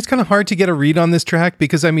 Yeah, I mean, it's kind of hard to get a read on this track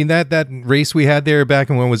because, I mean, that race we had there back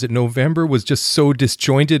in, when was it, November, was just so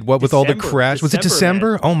disjointed. What with all the crash? Was it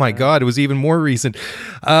December? Man. Oh my God, it was even more recent.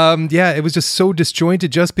 Yeah, it was just so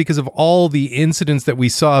disjointed just because of all the incidents that we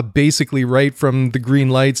saw basically right from the green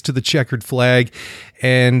lights to the checkered flag.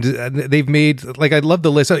 And they've made, like, I love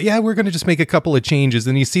the list. Yeah, we're going to just make a couple of changes.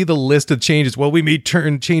 And you see the list of changes. Well, we made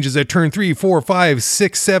changes at turn 3, 4, 5,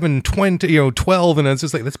 6, 7, 20, 12. And it's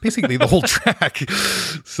just like, that's basically the whole track.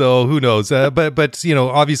 So who knows? But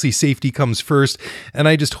obviously safety comes first. And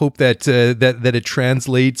I just hope that it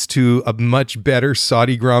translates to a much better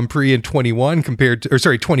Saudi Grand Prix in 22 compared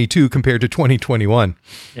to 2021.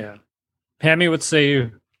 Yeah. Hammy, what say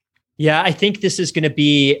you? Yeah, I think this is going to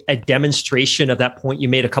be a demonstration of that point you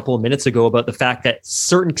made a couple of minutes ago about the fact that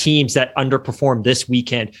certain teams that underperformed this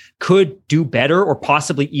weekend could do better or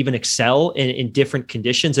possibly even excel in different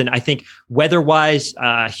conditions. And I think weather-wise,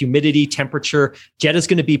 humidity, temperature, Jeddah is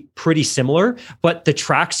going to be pretty similar, but the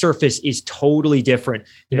track surface is totally different.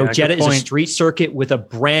 Jeddah is a street circuit with a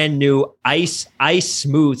brand new ice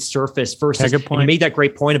smooth surface versus, and you made that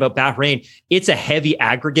great point about Bahrain. It's a heavy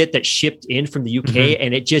aggregate that shipped in from the UK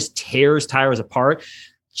and it just tears tires apart.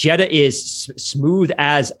 Jeddah is smooth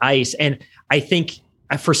as ice. And I think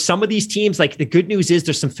for some of these teams, like, the good news is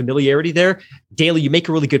there's some familiarity there. Daly, you make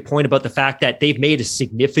a really good point about the fact that they've made a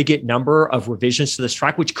significant number of revisions to this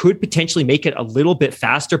track, which could potentially make it a little bit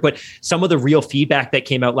faster. But some of the real feedback that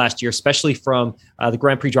came out last year, especially from the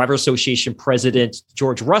Grand Prix Driver Association president,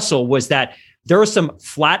 George Russell, was that there are some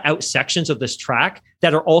flat out sections of this track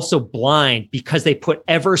that are also blind because they put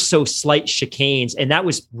ever so slight chicanes. And that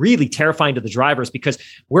was really terrifying to the drivers because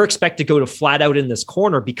we're expected to go to flat out in this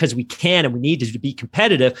corner because we can and we need to be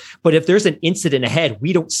competitive. But if there's an incident ahead,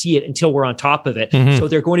 we don't see it until we're on top of it. So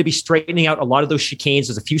they're going to be straightening out a lot of those chicanes.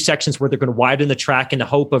 There's a few sections where they're going to widen the track in the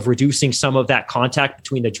hope of reducing some of that contact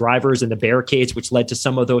between the drivers and the barricades, which led to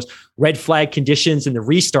some of those red flag conditions and the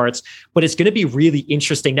restarts. But it's going to be really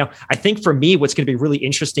interesting. Now, I think for me, what's going to be really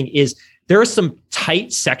interesting is there are some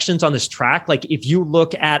tight sections on this track. Like, if you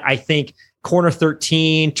look at, I think, corner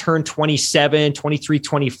 13, turn 27, 23,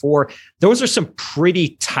 24, those are some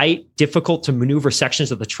pretty tight, difficult to maneuver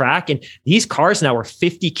sections of the track. And these cars now are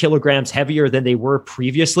 50 kilograms heavier than they were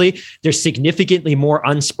previously. There's significantly more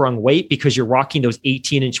unsprung weight because you're rocking those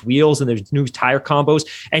 18-inch wheels and there's new tire combos.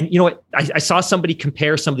 And you know what? I saw somebody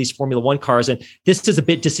compare some of these Formula One cars, and this is a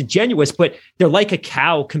bit disingenuous, but they're like a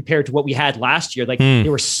cow compared to what we had last year. Like, they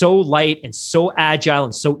were so light and so agile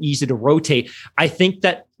and so easy to rotate. I think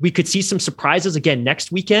that we could see some surprises again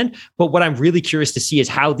next weekend. But what I'm really curious to see is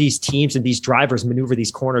how these teams and these drivers maneuver these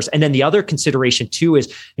corners. And then the other consideration too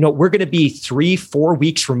is, we're going to be 3-4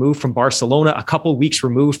 weeks removed from Barcelona, a couple of weeks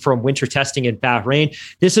removed from winter testing in Bahrain.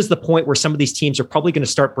 This is the point where some of these teams are probably going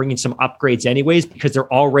to start bringing some upgrades anyways, because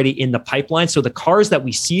they're already in the pipeline. So the cars that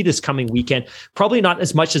we see this coming weekend, probably not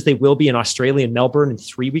as much as they will be in Australia and Melbourne in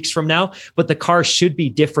 3 weeks from now, but the cars should be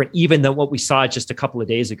different even than what we saw just a couple of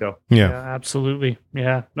days ago. Yeah, absolutely.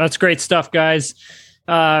 Yeah. That's great stuff, guys.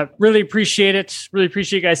 Really appreciate it. Really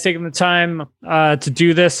appreciate you guys taking the time to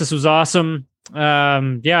do this. This was awesome.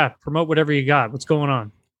 Promote whatever you got. What's going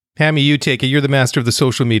on? Hammy, you take it. You're the master of the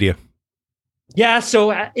social media. Yeah,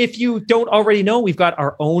 so if you don't already know, we've got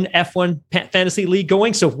our own F1 Fantasy League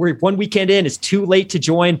going. So we're one weekend in. It's too late to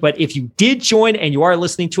join. But if you did join and you are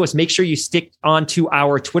listening to us, make sure you stick onto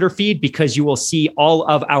our Twitter feed because you will see all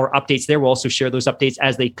of our updates there. We'll also share those updates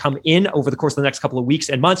as they come in over the course of the next couple of weeks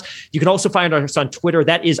and months. You can also find us on Twitter.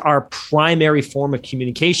 That is our primary form of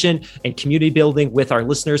communication and community building with our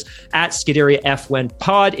listeners at Scuderia F1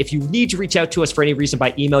 Pod. If you need to reach out to us for any reason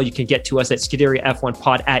by email, you can get to us at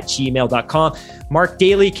scuderiaf1pod@gmail.com. Mark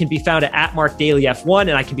Daly can be found at Mark Daly F1,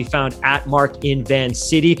 and I can be found at Mark in Van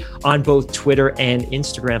City on both Twitter and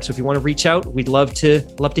Instagram. So if you want to reach out, we'd love to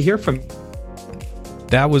hear from you.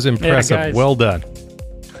 That was impressive. Yeah, well done.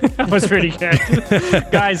 That was pretty good.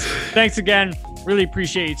 Guys, thanks again. Really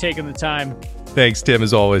appreciate you taking the time. Thanks, Tim,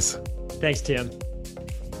 as always. Thanks, Tim.